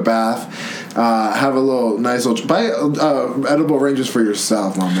you. Take a bath. Have a little nice little buy edible oranges for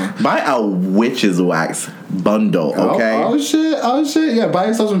yourself, mama. Buy a witch's wax bundle, okay? Oh shit! Yeah, buy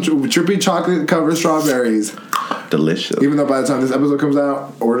yourself some trippy chocolate covered strawberries. Delicious. Even though by the time this episode comes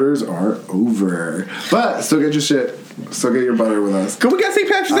out, orders are over. But still get your shit. Still get your butter with us. We got St.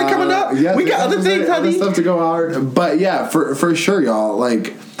 Patrick's Day coming up. Yeah, we got other things, honey. Other stuff to go out. But yeah, for sure, y'all.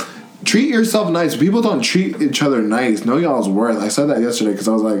 Like, treat yourself nice. People don't treat each other nice. Know y'all's worth. I said that yesterday because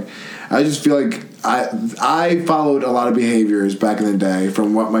I was like, I just feel like I followed a lot of behaviors back in the day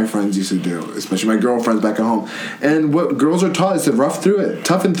from what my friends used to do, especially my girlfriends back at home. And what girls are taught is to rough through it,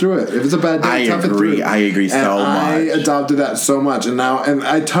 toughen through it. If it's a bad day, toughen through it. I agree so much. I adopted that so much, and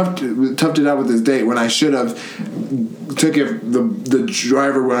I toughed it out with this date when I should have took it. The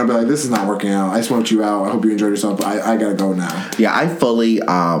driver would be like, "This is not working out. I smoked you out. I hope you enjoyed yourself. But I gotta go now." Yeah, I fully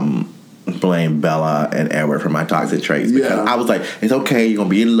blame Bella and Edward for my toxic traits because I was like, it's okay, you're gonna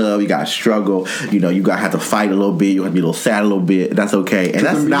be in love, you gotta struggle, you gotta have to fight a little bit, you gotta be a little sad a little bit, that's okay. And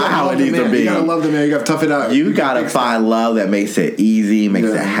that's not how it needs to be. You gotta love the man, you gotta tough it out. You gotta find love that makes it easy, makes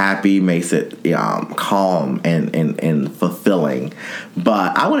it happy, makes it calm and fulfilling.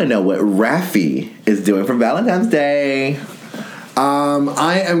 But I want to know what Rafi is doing for Valentine's Day.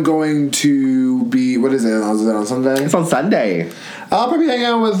 I am going to be, what is it? Is it on Sunday? It's on Sunday. I'll probably hang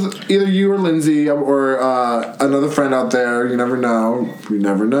out with either you or Lindsay or another friend out there. You never know. You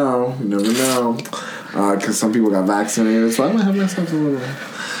never know. You never know. Because some people got vaccinated, so I might have myself a little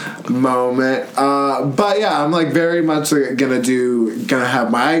moment. But yeah, I'm like very much like gonna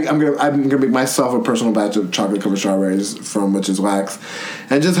have I'm gonna make myself a personal batch of chocolate covered strawberries from Witch's Wax,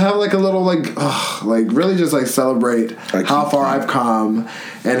 and just have like a little like really just like celebrate how far I've come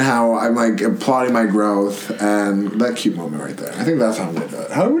and how I'm like applauding my growth and that cute moment right there. I think that's how I'm gonna do it.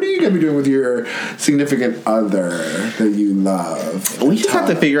 What are you gonna be doing with your significant other that you love? We just have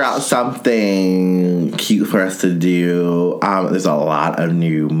to figure out something cute for us to do. There's a lot of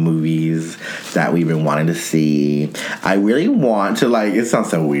new movies that we've been wanting to see. I really want to it sounds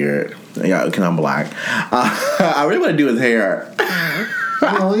so weird. Yeah, because I'm black. I really want to do his hair.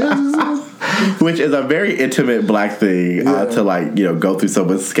 Which is a very intimate black thing to go through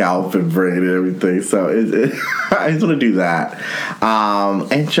someone's scalp and braid and everything. So I just want to do that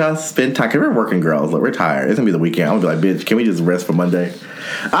and just spend time. Cause we're working girls. We're tired. It's gonna be the weekend. I'm gonna be like, bitch, can we just rest for Monday?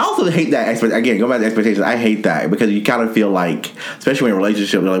 I also hate that. Again, going back to expectations, I hate that because you kind of feel like, especially when in a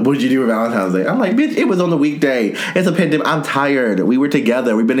relationship, you're like, what did you do for Valentine's Day? I'm like, bitch, it was on the weekday. It's a pandemic. I'm tired. We were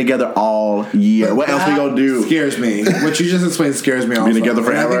together. We've been together all year. But what else we gonna do? Scares me. What you just explained scares me also. Being together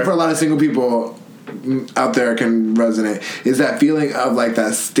forever. And I think for a lot of single people out there can resonate is that feeling of like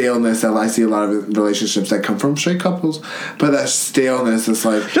that staleness that I see a lot of relationships that come from straight couples, but that staleness is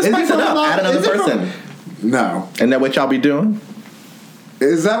like just spice it up, add another person. No. And that what y'all be doing?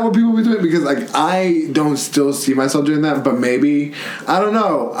 Is that what people be doing? Because I don't still see myself doing that, but maybe I don't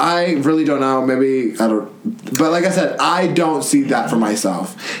know. I really don't know. Maybe I don't. But like I said, I don't see that for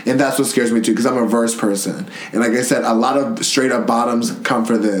myself, and that's what scares me too. Because I'm a verse person, and like I said, a lot of straight up bottoms come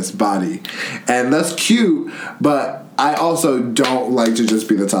for this body, and that's cute. But I also don't like to just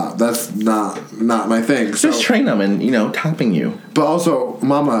be the top. That's not my thing. So, just train them and topping you. But also,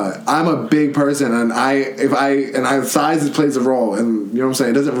 mama, I'm a big person, and size plays a role, and you know what I'm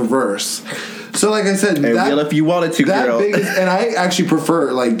saying. It doesn't reverse. So, like I said, if you wanted to, that girl. and I actually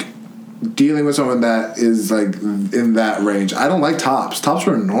prefer dealing with someone that is in that range. I don't like tops. Tops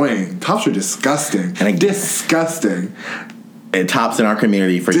are annoying. Tops are disgusting. Disgusting. And tops in our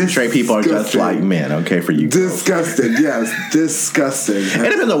community for you straight people are just like men. Okay, for you. Disgusting. Yes, disgusting. It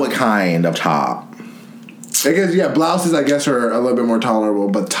depends on what kind of top. I guess blouses are a little bit more tolerable,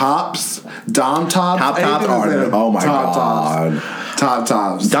 but tops, dom tops, top tops are oh my god, top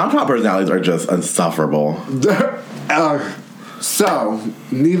tops. Dom top personalities are just insufferable. So,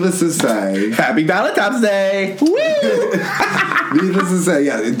 needless to say, Happy Valentine's Day! Woo! Needless to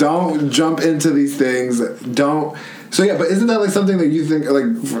say, don't jump into these things. Don't. So but isn't that something that you think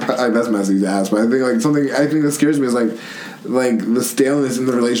that's messy to ask? But I think something that scares me is the staleness in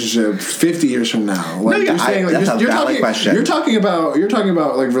the relationship 50 years from now. That's a valid question. You're talking about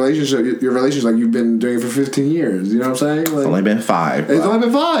relationship. Your relationship you've been doing it for 15 years. You know what I'm saying? It's only been 5. It's only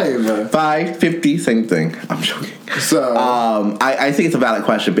been 5. 5, 50, same thing. I'm joking. So I think it's a valid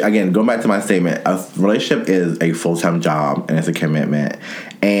question. Again, going back to my statement, a relationship is a full-time job and it's a commitment.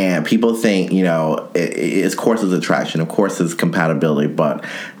 And people think, it's courses attraction, of course it's compatibility, but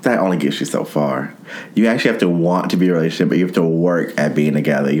that only gets you so far. You actually have to want to be in a relationship, but you have to work at being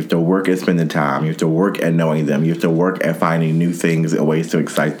together. You have to work at spending time. You have to work at knowing them. You have to work at finding new things and ways to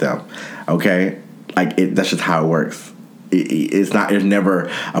excite them. Okay? That's just how it works. There's never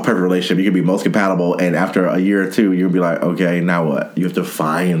a perfect relationship. You can be most compatible, and after a year or two, you'll be like, okay, now what? You have to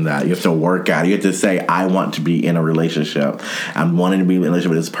find that. You have to work at it. You have to say, I want to be in a relationship. I'm wanting to be in a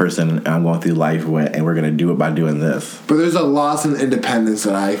relationship with this person I'm going through life with, and we're going to do it by doing this. But there's a loss in independence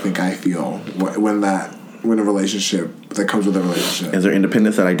that I think I feel when a relationship that comes with a relationship. Is there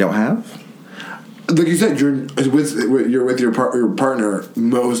independence that I don't have? Like you said, you're with your partner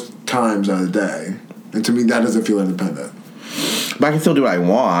most times out of the day, and to me, that doesn't feel independent. But I can still do what I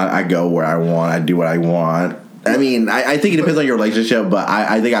want. I go where I want. I do what I want. I mean, I think it depends on your relationship, but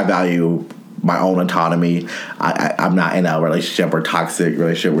I think I value my own autonomy. I'm not in a relationship or toxic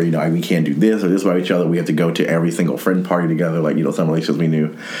relationship where, we can't do this or this with each other. We have to go to every single friend party together. Some relationships we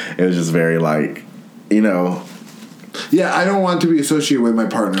knew. It was just very Yeah, I don't want to be associated with my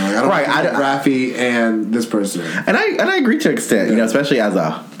partner. Like, I don't Right, want to Raffi and this person. And I agree to an extent, you know, especially as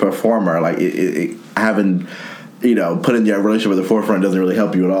a performer, like having, you know, putting your relationship at the forefront doesn't really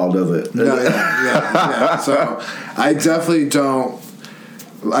help you at all, does it? No, yeah. So I definitely don't.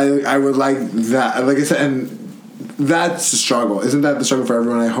 I would like that. Like I said, and that's the struggle. Isn't that the struggle for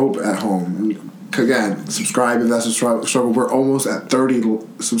everyone? I hope at home. Again, subscribe if that's a struggle. We're almost at 30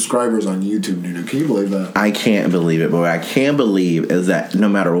 subscribers on YouTube, Nunu. Can you believe that? I can't believe it, but what I can believe is that no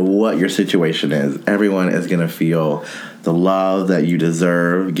matter what your situation is, everyone is going to feel the love that you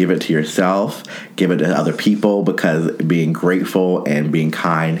deserve. Give it to yourself, give it to other people, because being grateful and being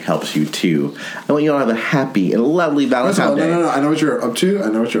kind helps you too. I want you all to have a happy and lovely Valentine's Day. No. I know what you're up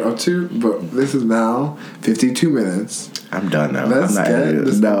to. But this is now 52 minutes. I'm done now. Let's get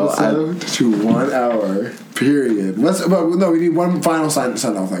this episode to 1 hour. Period. We need one final sign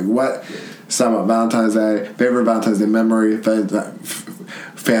off. Like, what? Sum up Valentine's Day. Favorite Valentine's Day memory.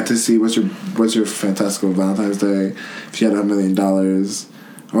 Fantasy. What's your fantastical Valentine's Day? If you had $1 million,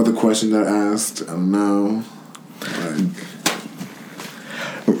 or the question that I asked, I don't know.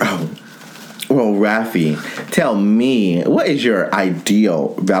 Well, Raffi, tell me, what is your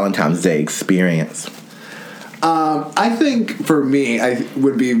ideal Valentine's Day experience? I think for me, I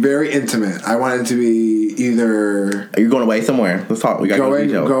would be very intimate. I want it to be either. Are you going away somewhere? Let's talk. We got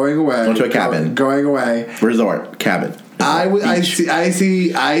going away. Going to a cabin. Going away. Resort cabin. I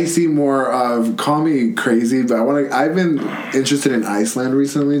see more of, call me crazy, but I've been interested in Iceland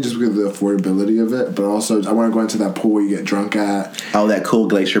recently just because of the affordability of it, but also I want to go into that pool you get drunk at. Oh, that cool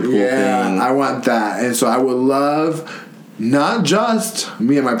glacier pool thing. Yeah, I want that. And so I would love not just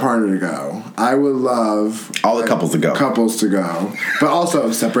me and my partner to go. I would love all the couples to go. But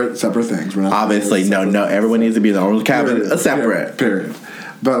also separate things. We're not obviously no. Everyone needs to be in their own cabin, separate. Period.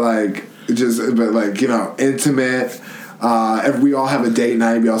 But you know, intimate. If we all have a date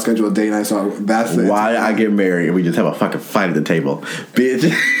night, we all schedule a date night. So that's why I get married and we just have a fucking fight at the table,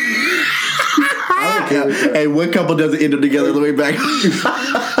 bitch. And one couple doesn't end up together on the way back.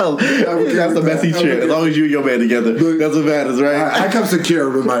 That's the messy shit. As long as you and your man together, that's what matters, right? I come secure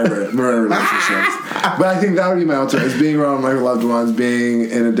with my relationships. But I think that would be my ultimate, is being around my loved ones, being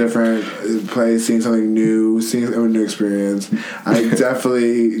in a different place, seeing something new, seeing a new experience. I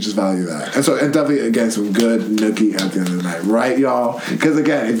definitely just value that. And definitely, again, some good nookie at the end of the night. Right, y'all? Because,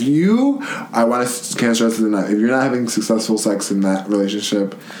 again, I want to can't stress the night, if you're not having successful sex in that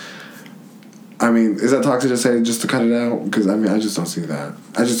relationship, I mean, is that toxic to say just to cut it out? Because, I mean, I just don't see that.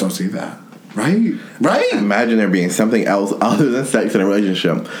 Right? Imagine there being something else other than sex in a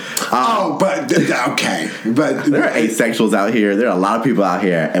relationship. But okay. But there are asexuals out here. There are a lot of people out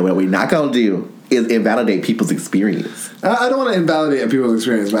here. And what we're not going to do is invalidate people's experience. I don't want to invalidate people's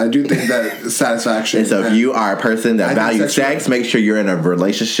experience, but I do think that satisfaction. And so if you are a person that values sex, make sure you're in a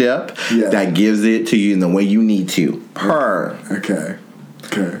relationship that gives it to you in the way you need to. Okay.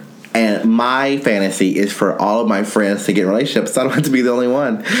 And my fantasy is for all of my friends to get in relationships, so I don't have to be the only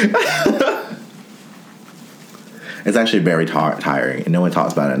one. It's actually very tiring, and no one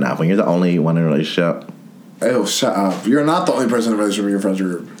talks about it enough. When you're the only one in a relationship. Oh, shut up. You're not the only person in a relationship in your friends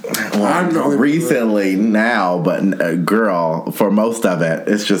group. Well, I'm the only recently now, but girl, for most of it,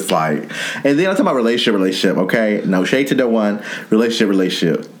 it's just like. And then I'm talking about relationship, okay? No shade to no one.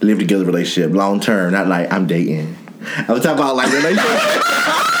 Relationship. Live together relationship. Long term, not like I'm dating. I'm talking about like relationship.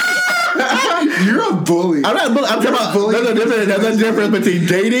 You're a bully. I'm not a bully. I'm talking about there's a difference between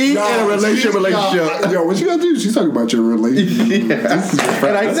dating and a relationship. Yo, what you gotta do? She's talking about your relationship. Yeah.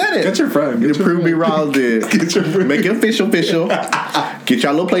 And I said it. Get your friend. You prove me wrong, dude. Get your friend. Make it official. Get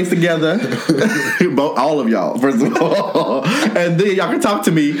y'all little place together. All of y'all, first of all. And then y'all can talk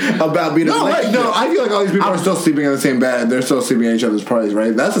to me about being in a relationship. No, I feel like all these people are still sleeping in the same bed. They're still sleeping at each other's parties,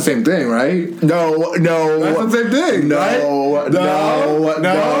 right? That's the same thing, right? No. That's the same thing, No.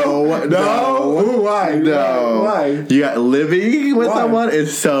 Ooh, why? No. Why? You got living with someone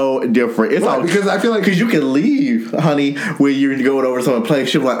is so different. It's all because I feel like you can leave, honey, when you're going over to someone's place.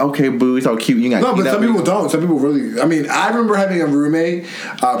 She'll be like, okay, boo, it's all cute. You got but some people don't. Some people really. I mean, I remember having a roommate,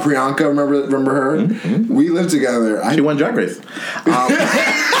 Priyanka. Remember her? Mm-hmm. We lived together. She won Drag Race.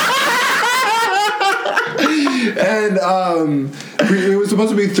 And it was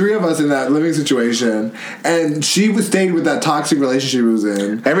supposed to be 3 of us in that living situation, and she stayed with that toxic relationship she was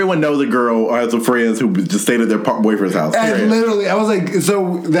in. Everyone knows a girl or has some friends who just stayed at their boyfriend's house. And literally, I was like,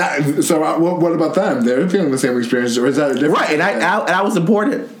 what about them? They're feeling the same experience, or is that a different? Right, and I was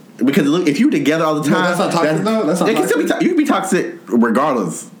supported. Because look, if you're together all the time, that's not toxic. That's not toxic. You can be toxic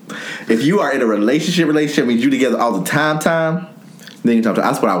regardless. If you are in a relationship means you together all the time, then you talk to.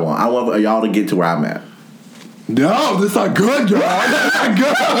 That's what I want. I want y'all to get to where I'm at. No, that's not good, y'all. That's not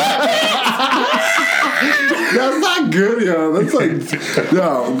good. That's not good, yo. That's like,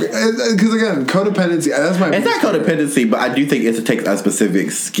 no. Because again, codependency, that's my... It's not codependency, but I do think it takes a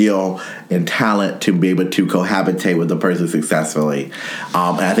specific skill and talent to be able to cohabitate with the person successfully.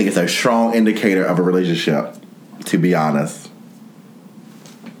 And I think it's a strong indicator of a relationship, to be honest.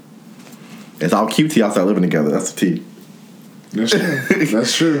 It's all cute till y'all start living together. That's the tea. That's true.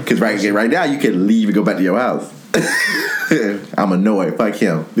 That's true. Because right now, you can leave and go back to your house. I'm annoyed. Fuck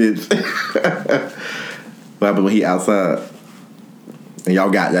him, bitch. What happened when he outside? And y'all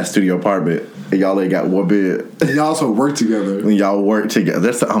got that studio apartment. And y'all ain't got one bed. And y'all also work together. And y'all work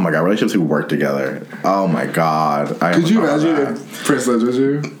together. Oh my God, relationships who work together. Oh my God. Could you imagine if Prince lived with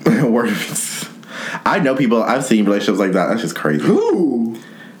you? I know people, I've seen relationships like that. That's just crazy. Who?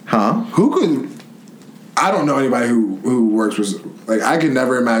 Huh? Who could... I don't know anybody who works with... Like, I could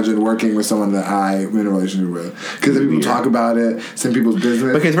never imagine working with someone that I'm in a relationship with. Because then people talk about it, send people's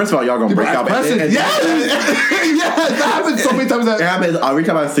business. Because first of all, y'all gonna break up. Yes! Yes! That happens so many times. It happens every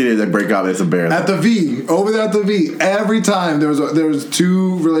time I see it, they break up. It's embarrassing. At the V. Over there at the V. Every time. There was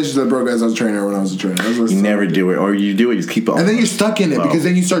 2 relationships that broke as I was a trainer when I was a trainer. You never do it. Or you do it, you just keep it on. And then you're stuck in it because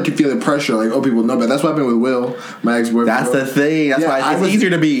then you start to feel the pressure. Like, oh, people know about. That's what happened with Will, my ex-boyfriend. That's the thing. That's why it's easier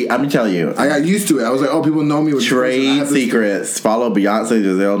to be. I'm telling you. I got used to it. I was like, oh, people know me with trade secrets. Follow Beyonce,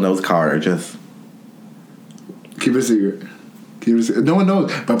 Giselle knows Carter. Just keep it a secret. Keep it a secret. No one knows,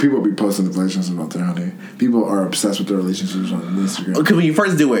 but people be posting the relationships out there, honey. People are obsessed with their relationships on Instagram. Because when you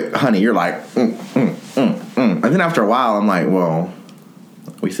first do it, honey, you're like, and then after a while, I'm like, well,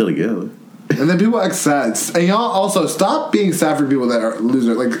 we still together. And then people act sad. And y'all also stop being sad for people that are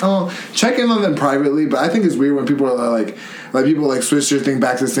losers. Like, oh, check in on them privately. But I think it's weird when people are like people like switch their thing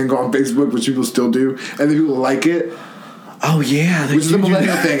back to single on Facebook, which people still do, and then people like it. Oh yeah, which is a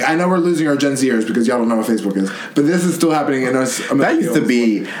millennial thing. I know we're losing our Gen Zers because y'all don't know what Facebook is, but this is still happening in us. That used to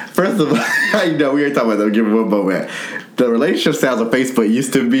be, first of all, I know we were talking about that. Give me one moment. The relationship styles on Facebook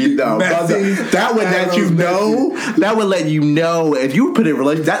used to be that would let you know. That would let you know if you put in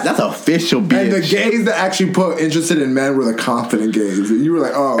relationship. That's official, bitch. And the gays that actually put interested in men were the confident gays. You were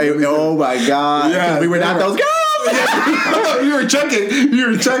like, oh, oh my God, yeah, we were not those guys. You were checking.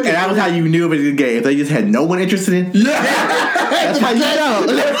 And that was how you knew if it was gay. If they just had no one interested in. Yeah. That's how you know.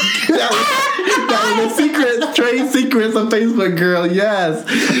 That was a secret. Trade secrets on Facebook, girl. Yes.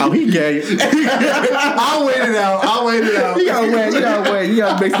 Oh, he gay. I'll wait it out. You gotta wait. You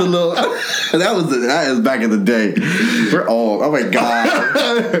gotta mix a little. That is back in the day. We're old. Oh my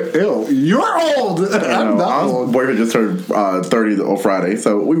God. Ew. You're old. I'm not old. Boyfriend just turned 30 on Friday,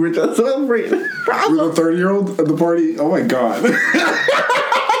 so we were just celebrating. With a 30-year-old at the party? Oh my God.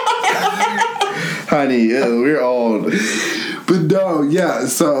 Honey, yeah, we're old. But no, yeah,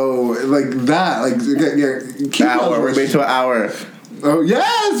 so like that, like keep hour. We're made to an hour. Oh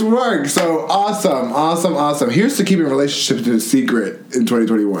yes, work. So awesome. Here's to keeping relationships a secret in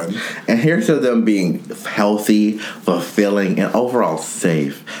 2021. And here's to them being healthy, fulfilling, and overall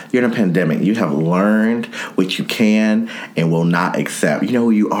safe. You're in a pandemic. You have learned what you can and will not accept. You know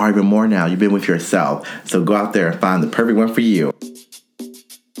who you are even more now. You've been with yourself. So go out there and find the perfect one for you.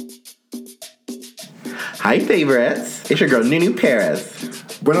 Hi, favorites. It's your girl, Nunu Perez.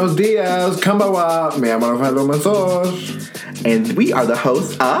 Buenos dias. Kambawa. Me llamo Rafael Mansos. And we are the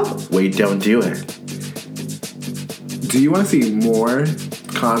hosts of Wait, Don't Do It. Do you want to see more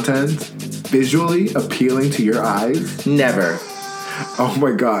content visually appealing to your eyes? Never. Oh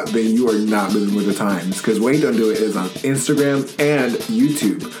my God, then you are not moving with the times. Because Wait, Don't Do It is on Instagram and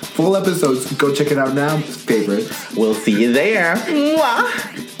YouTube. Full episodes, go check it out now, favorite. We'll see you there.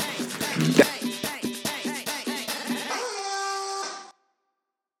 Mwah.